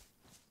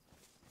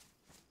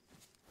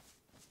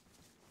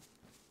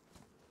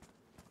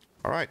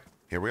 All right,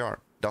 here we are,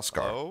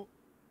 Duskar. Hello?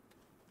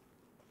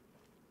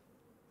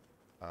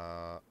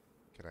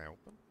 Can I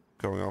open?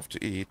 Going off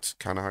to eat,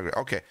 kind of hungry.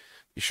 Okay,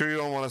 you sure you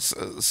don't want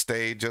to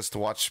stay just to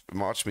watch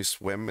me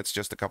swim? It's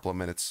just a couple of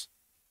minutes.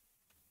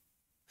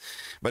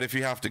 But if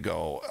you have to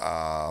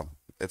go,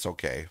 it's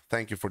okay.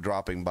 Thank you for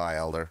dropping by,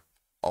 Elder.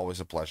 Always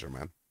a pleasure,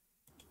 man.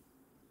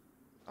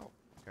 Oh,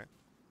 okay.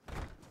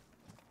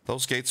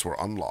 Those gates were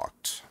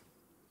unlocked.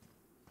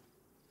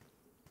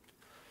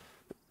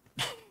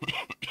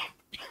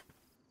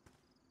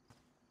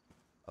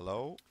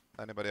 Hello?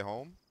 Anybody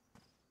home?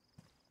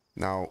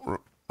 Now,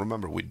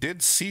 remember, we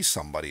did see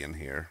somebody in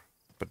here,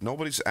 but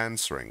nobody's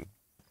answering.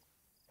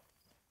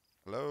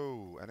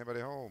 Hello? Anybody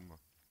home?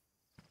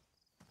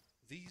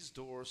 These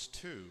doors,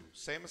 too,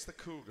 same as the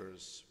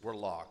Cougars, were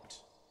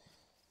locked.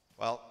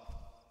 Well,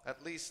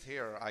 at least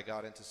here I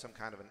got into some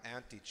kind of an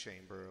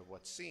antechamber of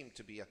what seemed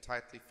to be a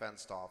tightly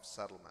fenced-off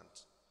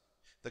settlement.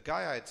 The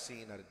guy I had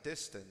seen at a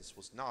distance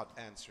was not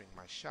answering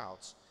my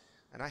shouts,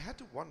 and I had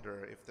to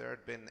wonder if there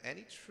had been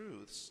any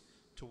truths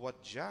to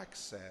what Jack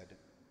said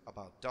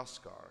about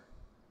Duskar.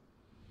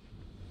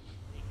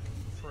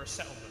 For a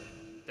settlement,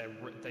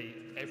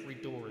 every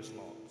door is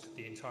locked,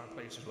 the entire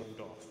place is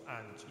walled off,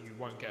 and you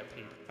won't get a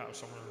peep out of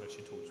someone unless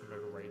you talk to them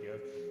over radio.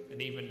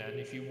 And even then,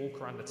 if you walk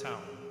around the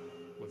town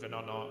with an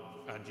unarmed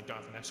and you don't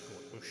have an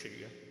escort, they'll shoot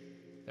you.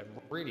 They're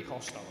really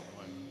hostile at the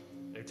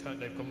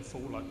moment. They've gone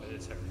full like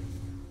military.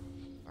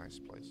 Nice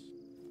place.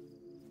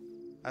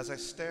 As I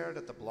stared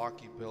at the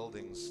blocky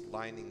buildings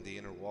lining the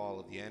inner wall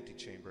of the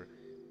antechamber,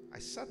 I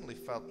suddenly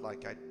felt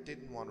like I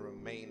didn't want to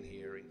remain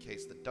here in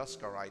case the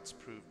Duskarites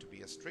proved to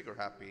be as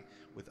trigger-happy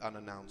with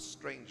unannounced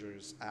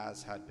strangers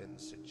as had been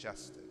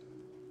suggested.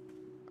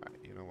 Alright,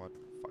 you know what?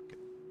 Fuck it.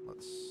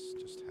 Let's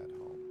just head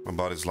home. My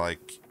body's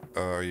like,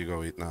 you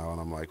go eat now,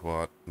 and I'm like,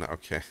 what? No,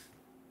 okay.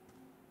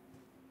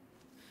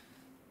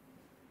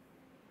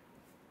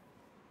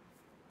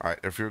 Alright,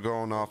 if you're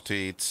going off to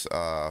eat,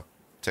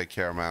 take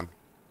care, man.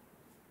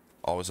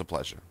 Always a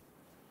pleasure.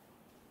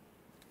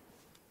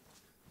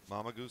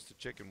 Mama Goose to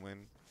Chicken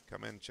Wing.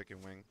 Come in,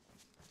 Chicken Wing.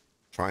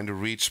 Trying to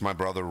reach my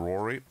brother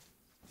Rory,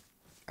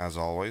 as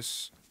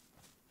always.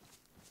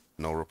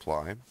 No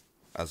reply,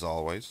 as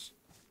always.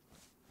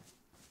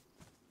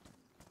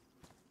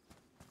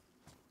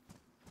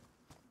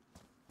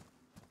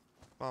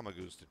 Mama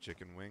Goose to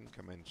Chicken Wing.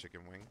 Come in,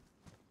 Chicken Wing.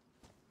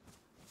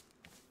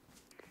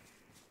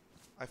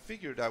 I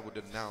figured I would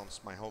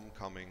announce my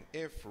homecoming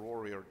if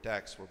Rory or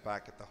Dex were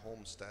back at the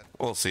homestead.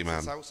 We'll see,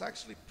 man. Since I was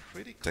actually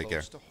pretty Take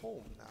close care. to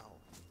home now.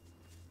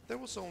 There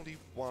was only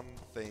one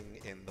thing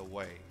in the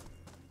way.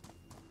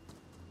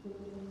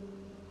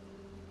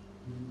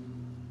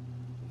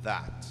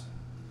 That.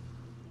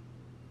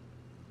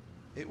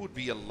 It would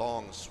be a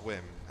long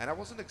swim, and I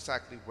wasn't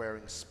exactly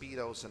wearing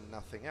Speedos and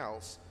nothing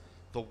else.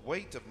 The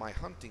weight of my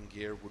hunting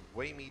gear would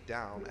weigh me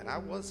down, and I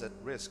was at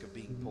risk of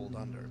being pulled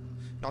under.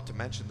 Not to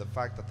mention the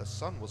fact that the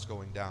sun was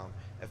going down,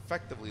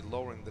 effectively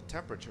lowering the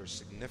temperature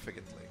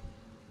significantly.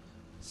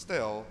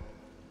 Still,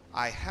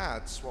 I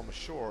had swum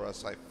ashore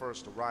as I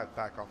first arrived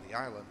back on the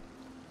island.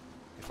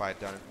 If I had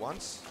done it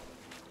once,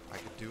 I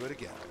could do it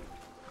again.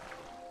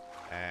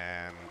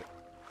 And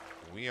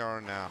we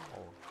are now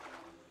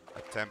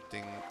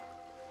attempting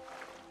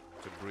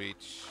to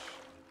breach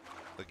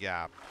the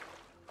gap.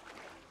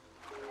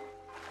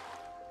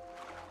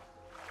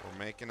 We're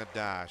making a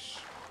dash,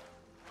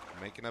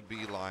 making a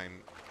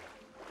beeline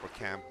for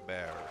Camp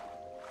Bear,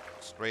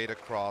 straight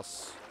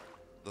across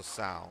the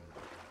sound.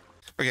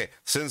 Okay,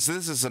 since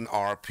this is an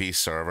RP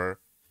server,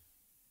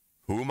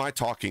 who am I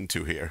talking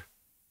to here?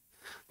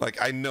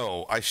 Like, I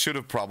know I should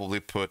have probably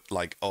put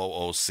like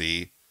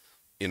OOC,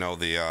 you know,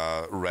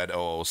 the red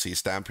OOC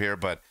stamp here,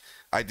 but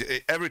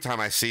every time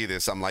I see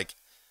this, I'm like,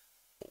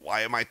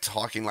 why am I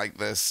talking like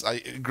this?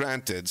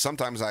 Granted,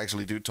 sometimes I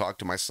actually do talk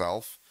to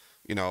myself,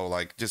 you know,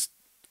 like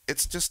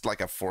it's just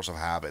like a force of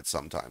habit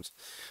sometimes,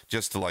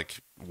 just to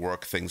like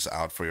work things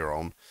out for your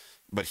own.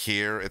 But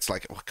here, it's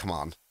like, oh, come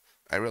on,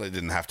 I really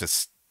didn't have to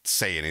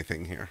say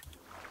anything here.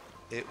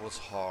 It was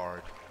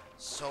hard,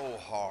 so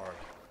hard.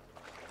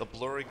 The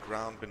blurry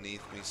ground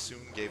beneath me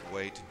soon gave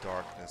way to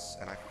darkness,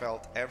 and I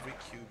felt every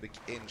cubic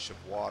inch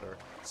of water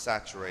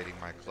saturating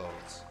my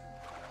clothes.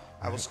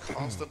 I was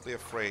constantly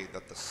afraid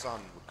that the sun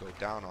would go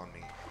down on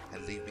me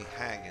and leave me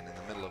hanging in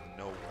the middle of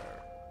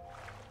nowhere.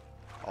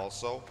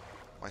 Also,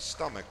 my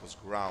stomach was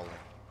growling.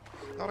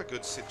 Not a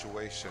good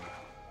situation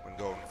when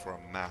going for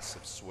a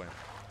massive swim.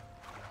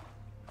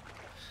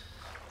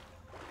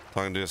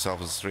 Talking to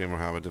yourself as a streamer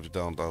habit, if you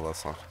don't,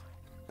 that's not.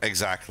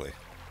 Exactly.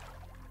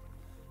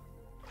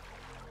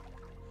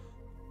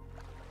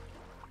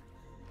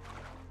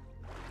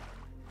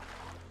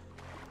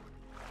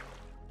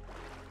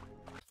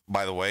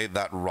 By the way,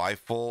 that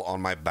rifle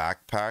on my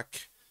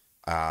backpack,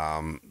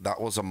 that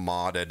was a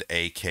modded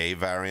AK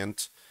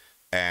variant,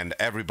 and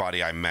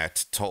everybody I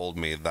met told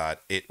me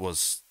that it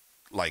was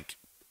like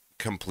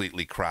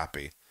completely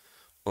crappy.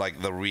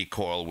 Like the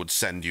recoil would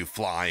send you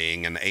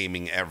flying and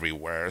aiming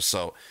everywhere.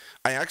 So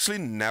I actually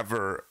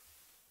never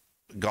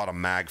got a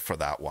mag for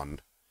that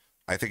one.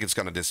 I think it's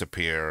going to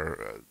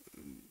disappear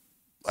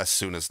as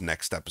soon as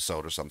next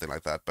episode or something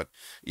like that. But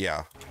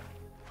yeah,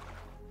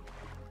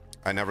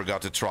 I never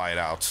got to try it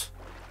out.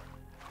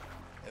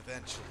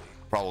 Eventually,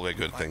 Probably a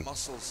good thing. my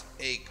muscles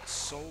ached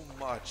so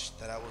much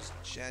that I was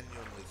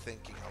genuinely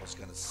thinking I was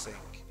gonna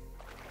sink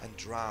and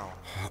drown.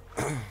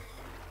 I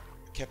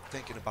kept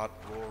thinking about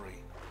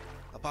Rory,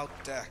 about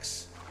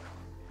Dex.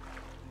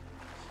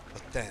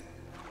 But then,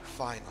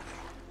 finally,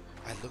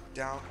 I looked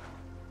down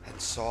and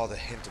saw the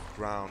hint of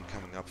ground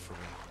coming up for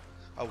me.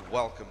 A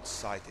welcome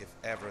sight if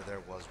ever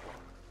there was one.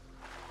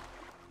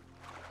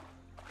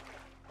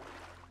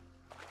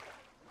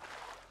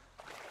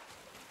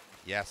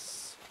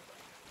 Yes.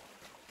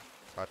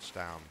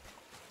 Touchdown.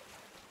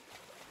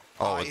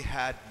 Oh, I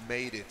had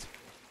made it.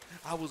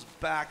 I was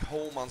back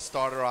home on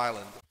Starter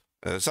Island.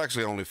 there's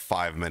actually only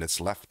 5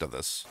 minutes left of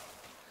this.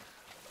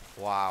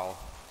 Wow.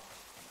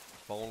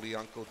 If only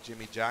Uncle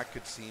Jimmy Jack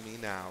could see me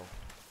now.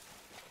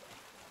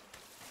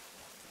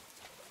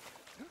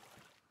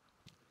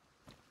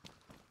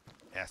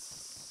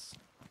 Yes.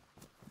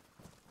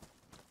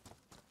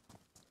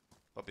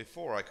 But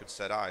before I could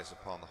set eyes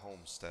upon the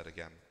homestead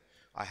again,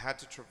 I had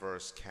to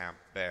traverse Camp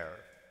Bear,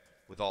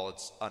 with all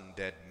its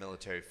undead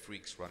military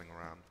freaks running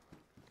around.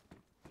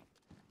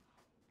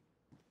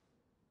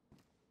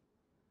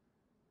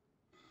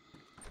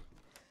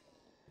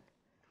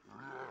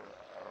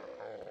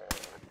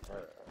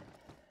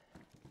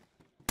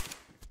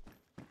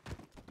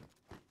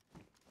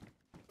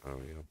 Oh,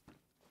 yeah.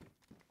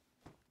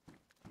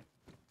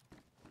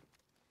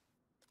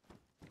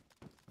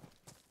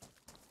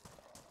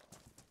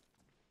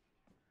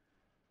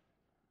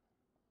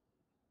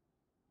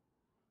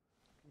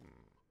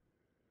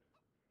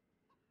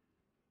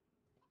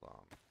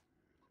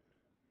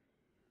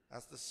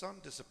 As the sun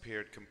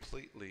disappeared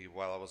completely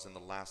while I was in the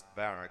last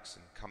barracks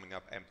and coming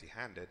up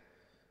empty-handed,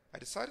 I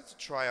decided to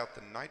try out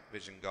the night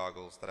vision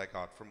goggles that I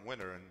got from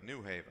Winter in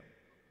New Haven.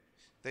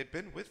 They'd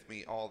been with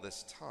me all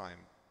this time.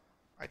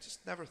 I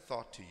just never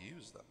thought to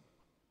use them.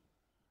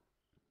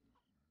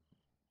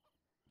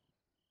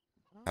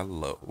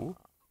 Hello?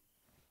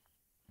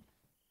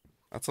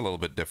 That's a little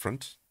bit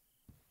different.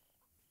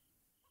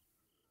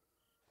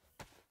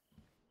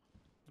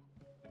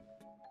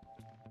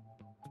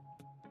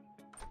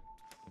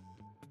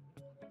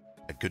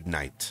 A good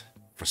night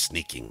for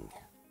sneaking.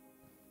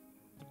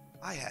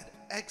 I had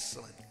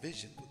excellent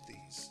vision with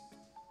these,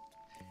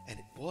 and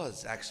it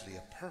was actually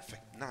a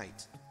perfect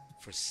night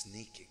for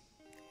sneaking.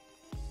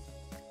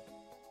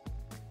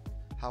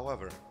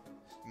 However,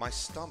 my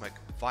stomach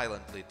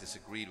violently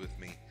disagreed with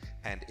me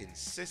and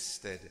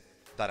insisted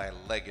that I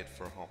leg it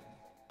for home.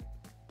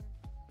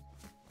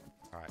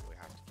 Alright, we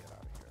have to get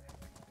out of here.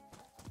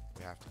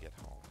 We have to get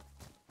home.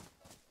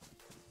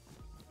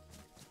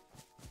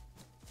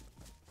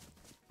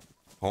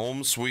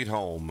 Home sweet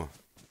home.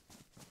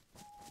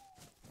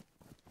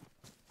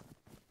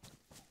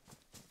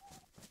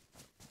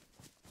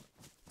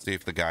 See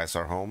if the guys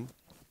are home.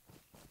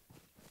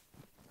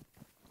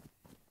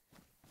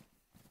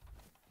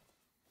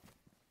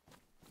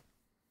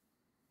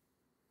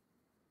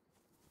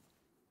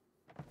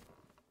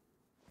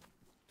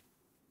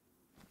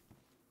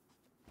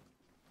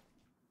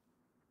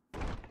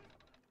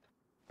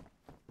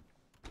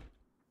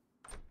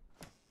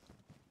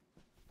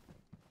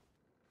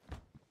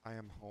 I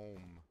am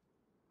home.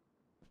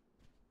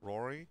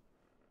 Rory?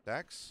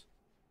 Dex?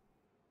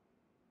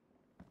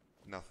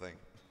 Nothing.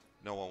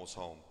 No one was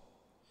home.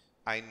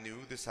 I knew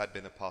this had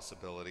been a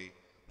possibility,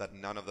 that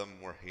none of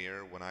them were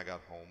here when I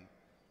got home,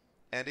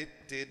 and it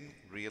didn't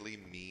really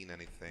mean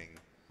anything.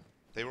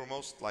 They were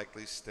most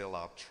likely still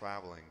out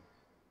traveling.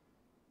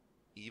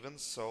 Even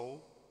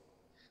so,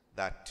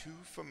 that too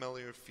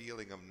familiar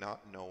feeling of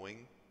not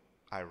knowing,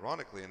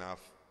 ironically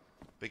enough,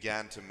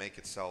 began to make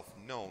itself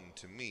known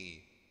to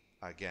me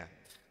again.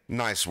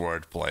 Nice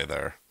wordplay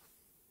there.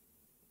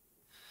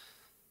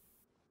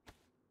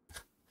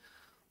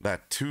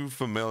 That too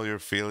familiar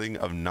feeling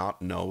of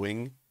not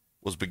knowing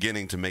was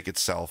beginning to make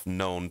itself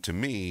known to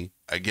me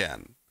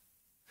again.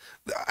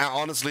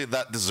 Honestly,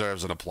 that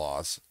deserves an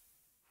applause.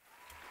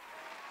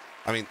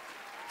 I mean,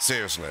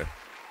 seriously.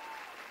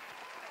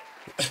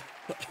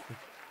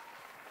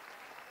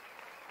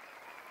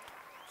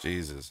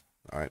 Jesus.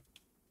 All right.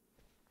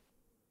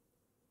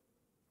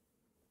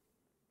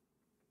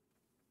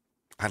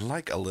 I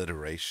like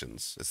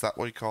alliterations. Is that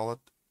what you call it?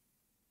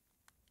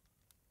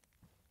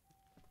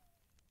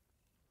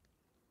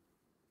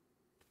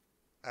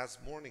 As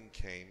morning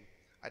came,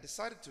 I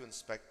decided to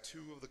inspect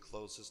two of the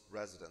closest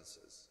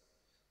residences.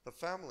 The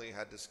family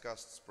had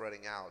discussed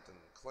spreading out and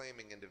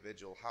claiming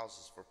individual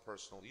houses for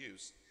personal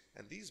use,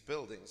 and these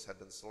buildings had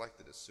been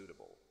selected as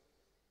suitable.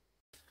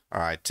 All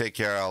right, take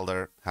care,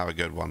 Elder. Have a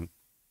good one.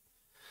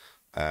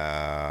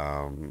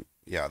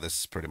 Yeah, this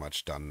is pretty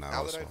much done now.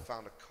 Now that I'd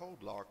found a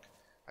code lock,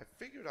 I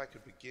figured I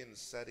could begin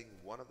setting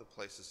one of the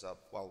places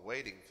up while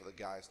waiting for the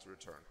guys to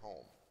return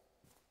home.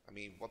 I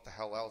mean, what the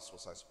hell else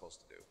was I supposed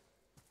to do?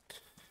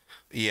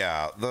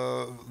 Yeah,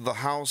 the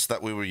house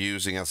that we were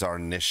using as our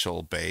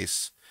initial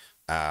base,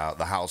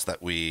 the house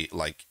that we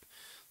like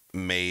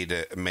made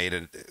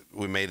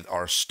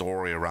our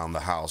story around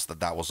the house,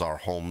 that was our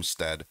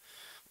homestead.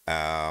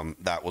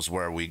 That was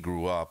where we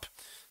grew up,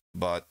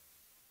 but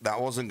that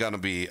wasn't going to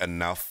be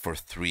enough for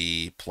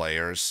 3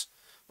 players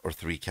or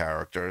 3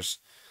 characters.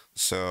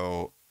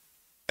 So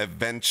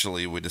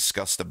eventually we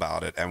discussed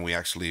about it, and we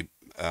actually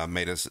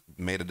made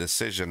a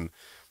decision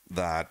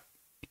that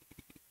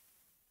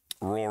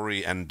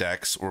Rory and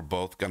Dex were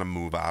both going to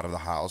move out of the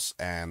house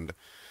and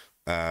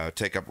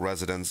take up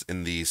residence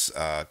in these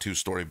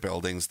 2-story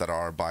buildings that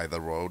are by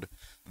the road.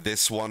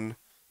 This one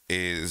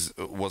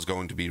was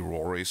going to be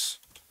Rory's.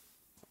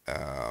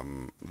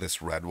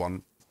 This red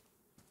one,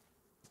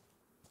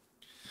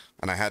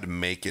 and I had to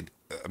make it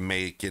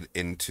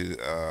into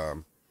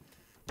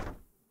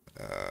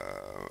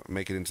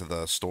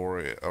the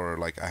story, or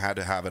like I had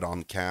to have it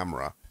on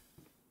camera,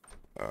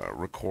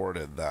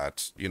 recorded,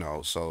 that, you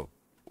know, so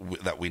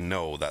that we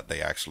know that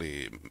they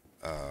actually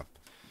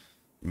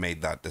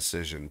made that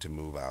decision to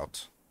move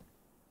out.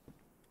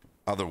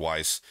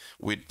 Otherwise,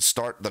 we'd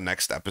start the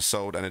next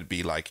episode and it'd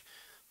be like,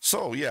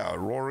 so yeah,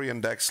 Rory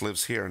and Dex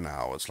lives here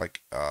now. It's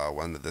like,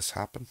 when did this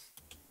happen?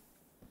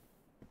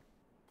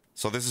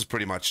 So this is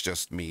pretty much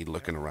just me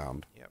looking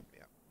around. Yep.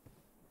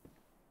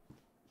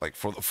 Like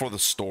for the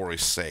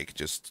story's sake,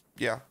 just,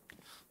 yeah,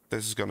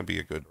 this is gonna be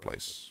a good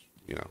place,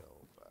 you know.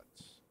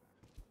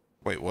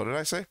 Wait, what did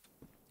I say?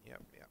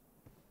 Yep.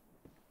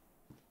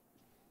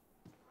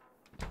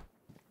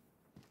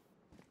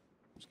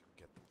 Just gonna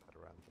get the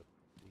better end of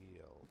the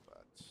deal,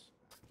 but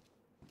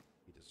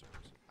he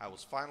deserves it. I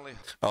was finally.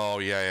 Oh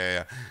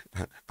yeah.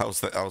 I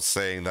was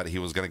saying that he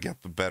was gonna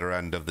get the better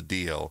end of the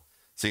deal,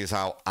 seeing as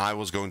how I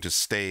was going to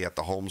stay at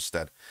the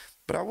homestead,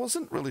 but I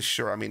wasn't really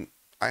sure. I mean,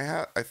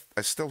 I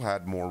still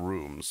had more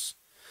rooms,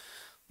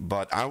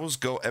 but I was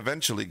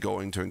eventually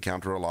going to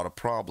encounter a lot of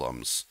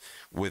problems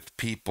with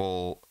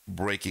people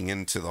breaking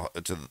into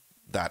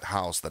that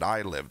house that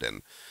I lived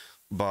in,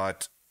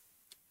 but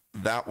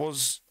that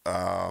was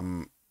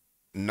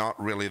not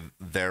really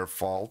their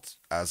fault,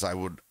 as I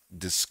would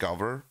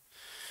discover.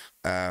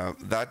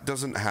 That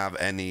doesn't have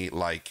any,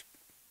 like,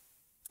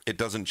 it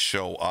doesn't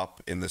show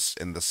up in the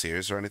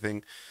series or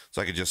anything,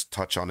 so I could just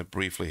touch on it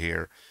briefly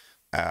here.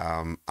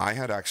 I'd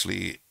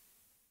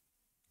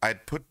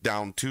put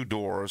down 2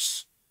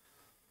 doors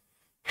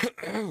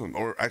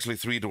or actually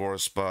 3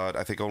 doors, but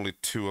I think only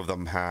 2 of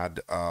them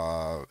had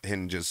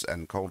hinges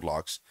and code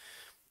locks.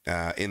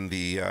 In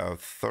the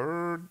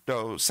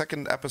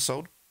second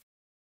episode,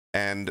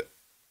 and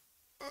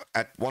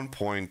at one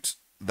point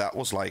that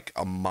was like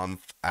a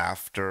month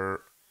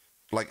after,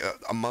 like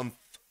a month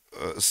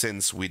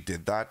since we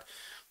did that,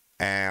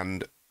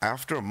 and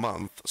after a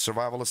month,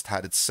 Survivalist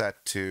had it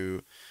set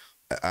to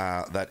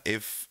that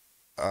if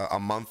a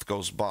month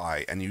goes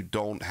by and you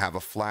don't have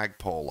a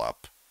flagpole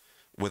up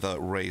with a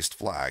raised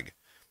flag,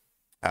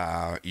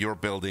 you're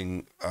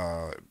building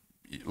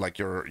like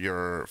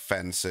your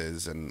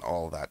fences and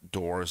all that,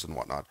 doors and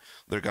whatnot,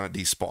 they're gonna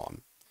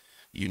despawn.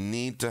 You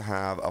need to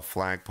have a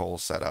flagpole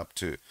set up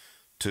to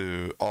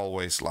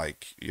always,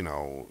 like, you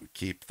know,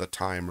 keep the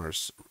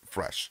timers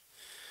fresh.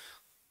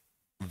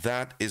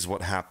 That is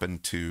what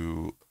happened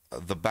to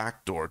the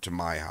back door to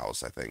my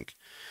house, I think.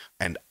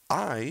 And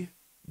I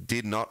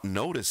did not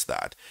notice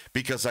that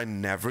because I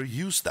never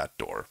used that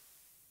door.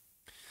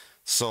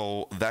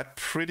 So that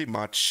pretty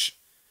much,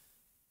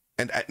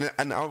 and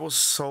I was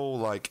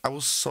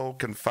so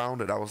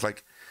confounded. I was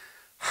like,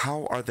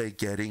 how are they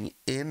getting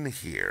in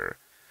here?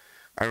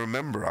 I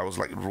remember I was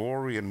like,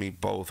 Rory and me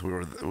both, we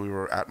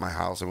were at my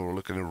house and we were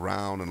looking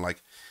around and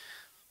like,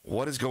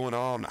 what is going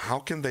on? How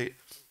can they,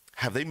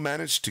 have they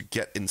managed to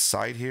get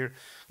inside here?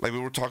 Like, we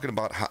were talking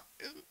about how,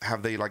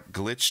 have they like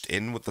glitched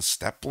in with the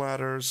step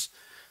ladders?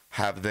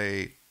 Have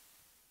they,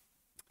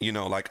 you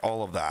know, like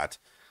all of that?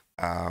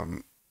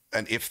 And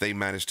if they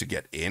manage to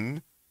get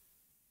in,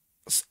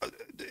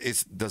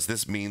 does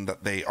this mean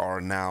that they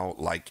are now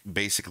like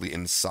basically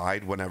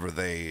inside whenever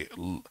they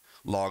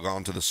log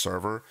on to the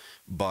server,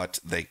 but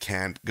they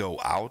can't go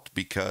out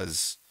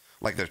because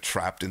like they're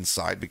trapped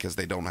inside because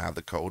they don't have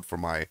the code for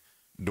my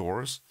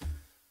doors?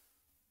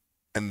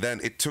 And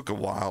then it took a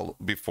while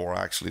before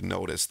I actually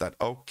noticed that,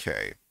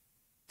 okay,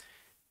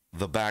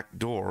 the back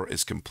door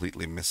is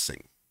completely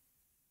missing.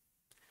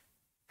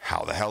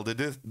 How the hell did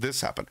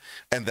this happen?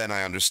 And then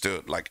I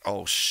understood, like,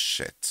 oh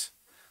shit,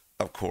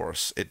 of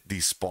course it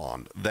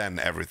despawned. Then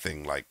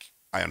everything, like,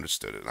 I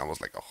understood it and I was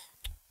like, oh.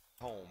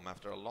 Home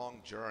after a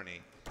long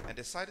journey and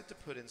decided to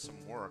put in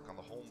some work on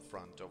the home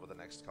front over the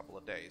next couple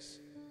of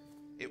days.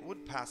 It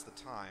would pass the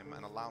time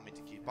and allow me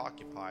to keep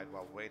occupied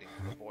while waiting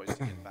for the boys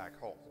to get back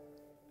home.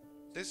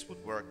 This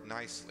would work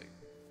nicely,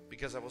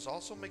 because I was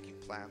also making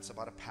plans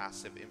about a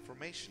passive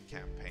information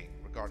campaign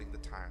regarding the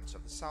Tyrants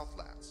of the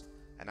Southlands,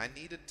 and I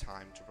needed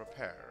time to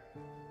prepare.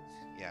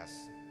 Yes,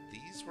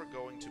 these were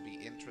going to be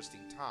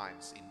interesting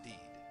times indeed.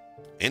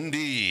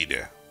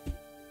 Indeed.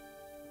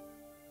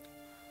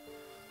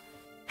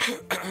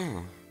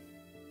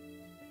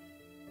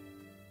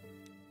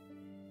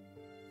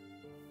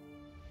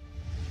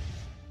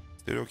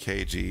 Studio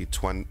KG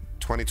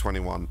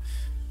 2021.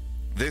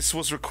 This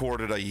was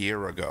recorded a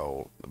year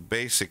ago.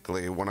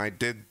 Basically, when I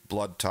did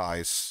Blood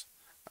Ties,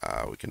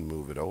 we can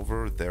move it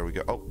over. There we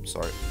go. Oh,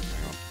 sorry.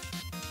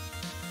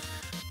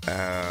 Hang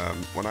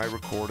on. When I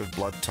recorded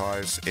Blood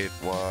Ties, it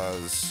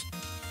was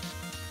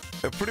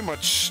pretty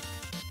much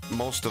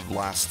most of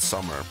last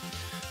summer,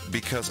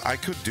 because I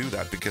could do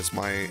that because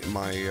my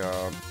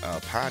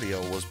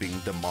patio was being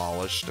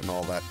demolished and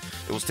all that.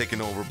 It was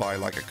taken over by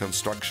like a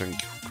construction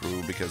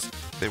crew because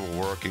they were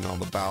working on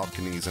the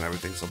balconies and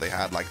everything, so they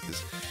had like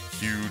this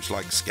huge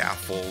like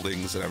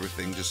scaffoldings and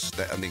everything just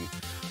standing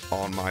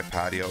on my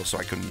patio, so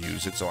I couldn't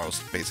use it, so I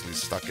was basically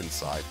stuck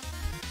inside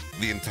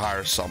the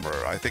entire summer.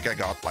 I think I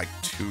got like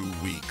 2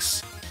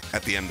 weeks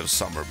at the end of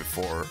summer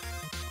before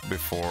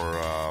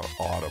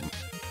autumn.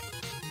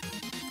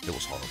 It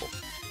was horrible.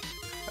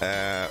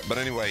 But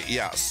anyway,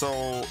 yeah,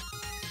 so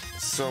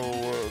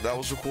that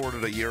was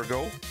recorded a year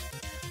ago.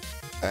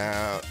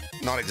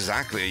 Not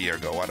exactly a year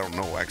ago. I don't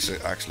know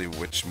actually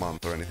which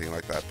month or anything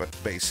like that, but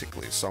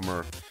basically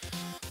summer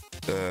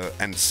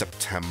and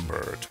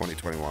September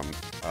 2021.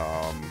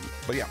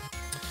 But yeah.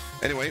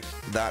 Anyway,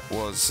 that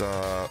was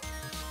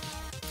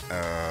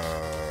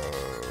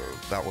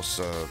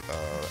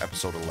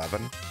episode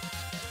 11.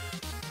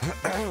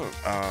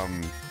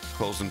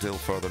 Closed until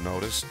further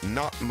notice.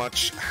 Not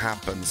much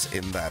happens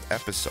in that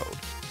episode.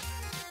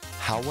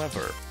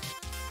 However,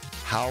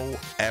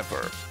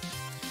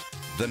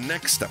 the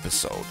next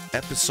episode,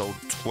 episode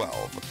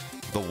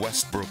 12, the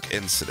Westbrook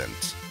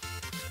incident,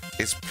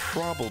 is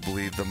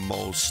probably the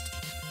most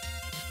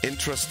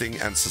interesting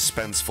and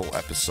suspenseful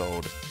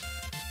episode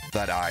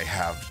that I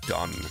have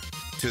done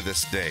to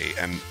this day.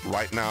 And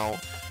right now,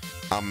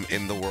 I'm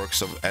in the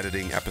works of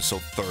editing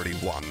episode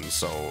 31,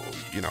 so,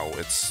 you know,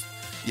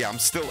 I'm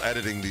still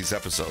editing these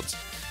episodes.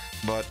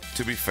 But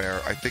to be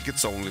fair, I think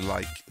it's only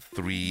like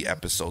 3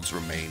 episodes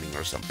remaining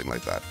or something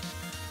like that.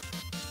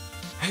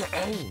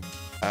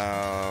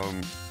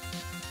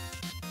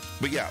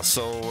 But yeah,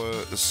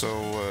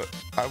 so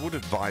I would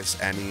advise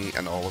any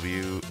and all of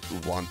you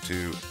who want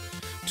to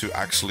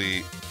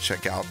actually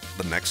check out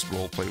the next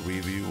roleplay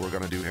review we're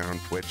gonna do here on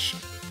Twitch.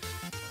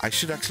 I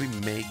should actually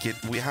make it.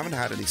 We haven't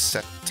had any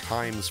set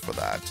times for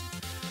that,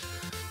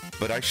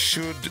 but I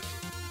should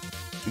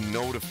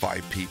notify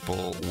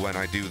people when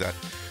I do that.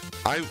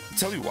 I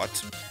tell you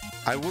what,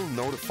 I will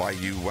notify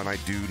you when I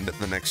do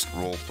the next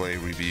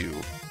roleplay review,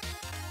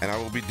 and I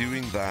will be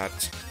doing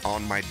that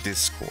on my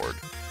Discord.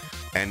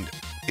 And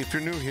if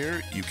you're new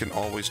here, you can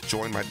always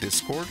join my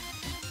Discord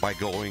by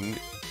going,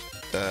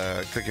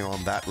 clicking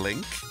on that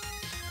link.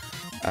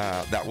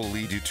 That will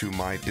lead you to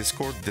my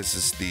Discord. This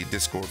is the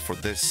Discord for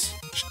this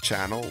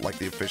channel, like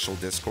the official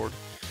Discord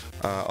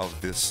of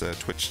this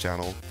Twitch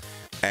channel.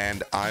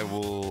 And I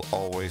will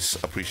always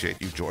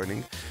appreciate you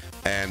joining.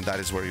 And that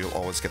is where you'll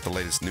always get the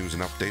latest news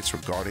and updates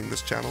regarding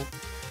this channel.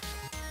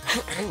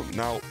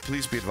 Now,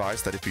 please be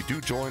advised that if you do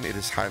join, it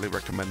is highly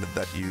recommended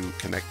that you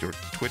connect your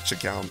Twitch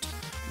account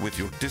with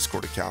your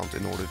Discord account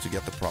in order to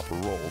get the proper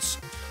roles.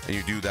 And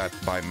you do that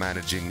by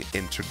managing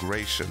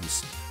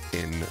integrations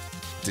in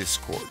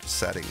Discord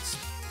settings.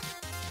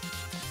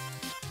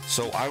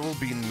 So I will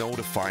be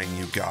notifying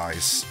you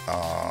guys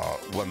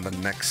when the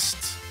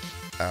next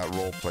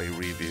roleplay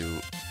review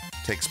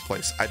takes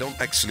place. I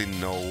don't actually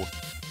know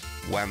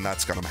when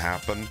that's gonna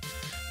happen,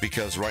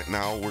 because right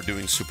now we're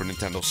doing Super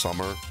Nintendo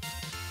Summer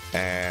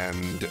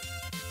and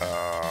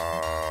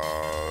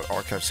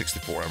Archive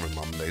 64 every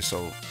Monday,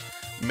 so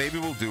maybe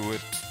we'll do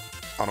it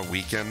on a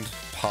weekend,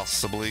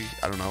 possibly.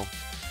 I don't know.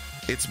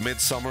 It's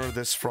midsummer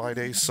this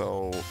Friday,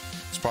 so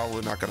it's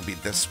probably not going to be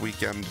this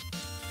weekend.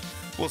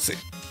 We'll see.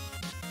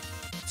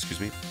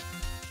 Excuse me.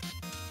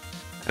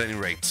 At any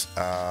rate,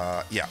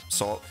 yeah.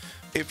 So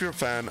if you're a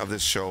fan of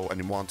this show and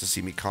you want to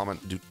see me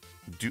comment,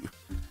 do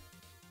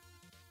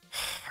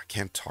I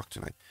can't talk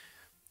tonight.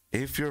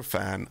 If you're a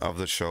fan of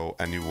the show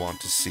and you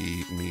want to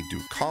see me do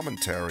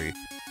commentary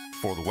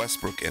for the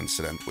Westbrook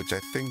incident, which I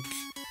think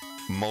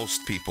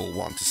most people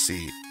want to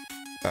see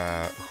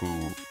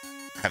who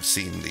have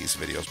seen these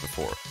videos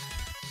before,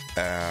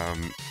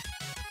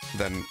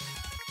 then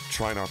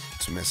try not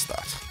to miss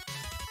that.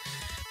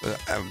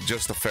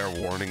 Just a fair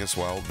warning as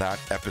well, that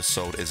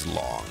episode is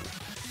long.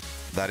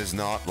 That is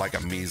not like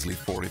a measly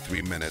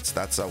 43 minutes.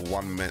 That's a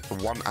 1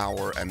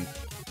 hour and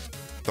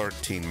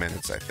 13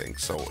 minutes, I think.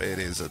 So it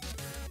is a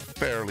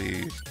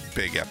fairly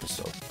big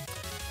episode.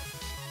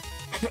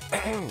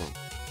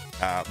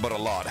 But a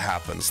lot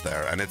happens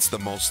there, and it's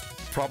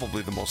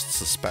probably the most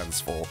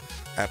suspenseful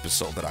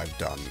episode that I've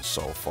done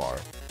so far.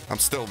 I'm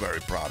still very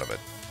proud of it.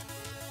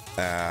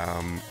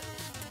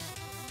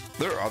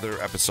 There are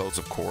other episodes,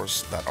 of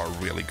course, that are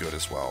really good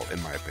as well,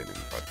 in my opinion,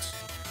 but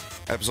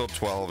episode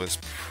 12 is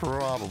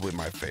probably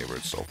my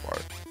favorite so far.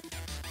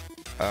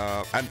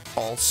 And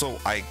also,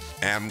 I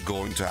am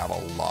going to have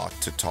a lot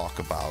to talk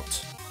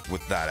about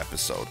with that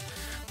episode,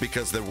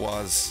 because there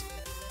was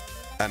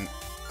an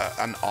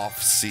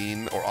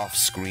off-scene or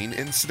off-screen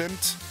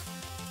incident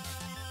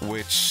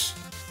which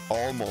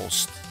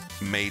almost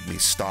made me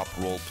stop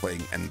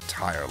role-playing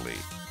entirely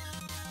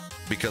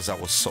because I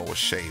was so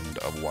ashamed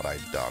of what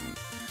I'd done.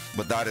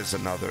 But that is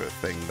another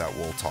thing that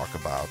we'll talk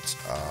about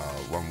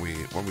when we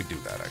do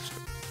that,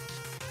 actually.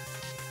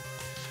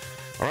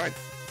 All right.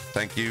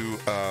 Thank you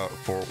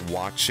for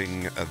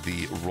watching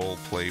the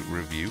roleplay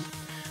review.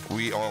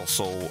 We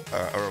also,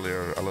 a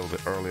little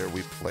bit earlier,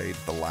 we played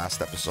the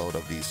last episode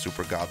of the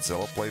Super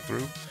Godzilla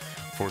playthrough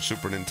for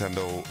Super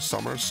Nintendo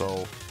Summer.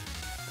 So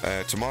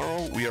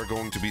tomorrow we are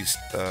going to be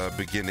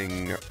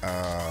beginning,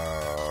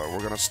 we're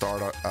going to start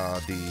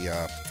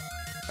the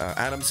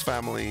Addams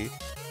Family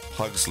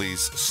Hugsley's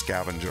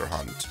Scavenger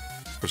Hunt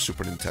for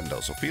Super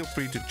Nintendo. So feel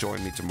free to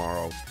join me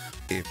tomorrow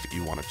if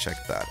you want to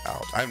check that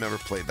out. I've never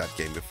played that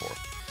game before.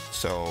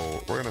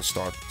 So we're going to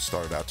start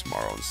it out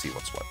tomorrow and see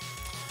what's what.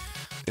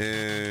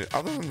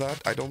 Other than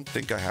that, I don't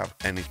think I have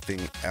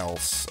anything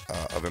else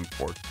of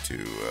import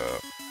to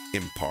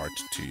impart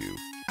to you.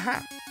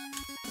 Aha!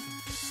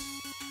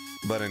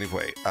 But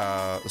anyway,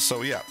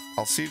 so yeah,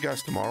 I'll see you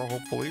guys tomorrow,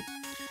 hopefully.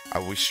 I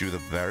wish you the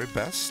very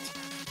best.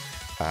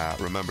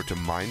 Remember to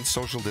mind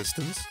social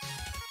distance.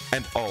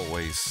 And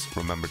always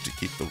remember to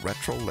keep the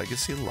retro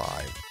legacy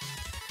alive.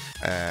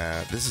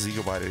 This is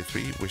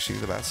EagleBite83 wishing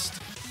you the best.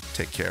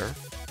 Take care,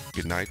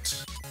 good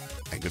night,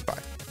 and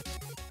goodbye.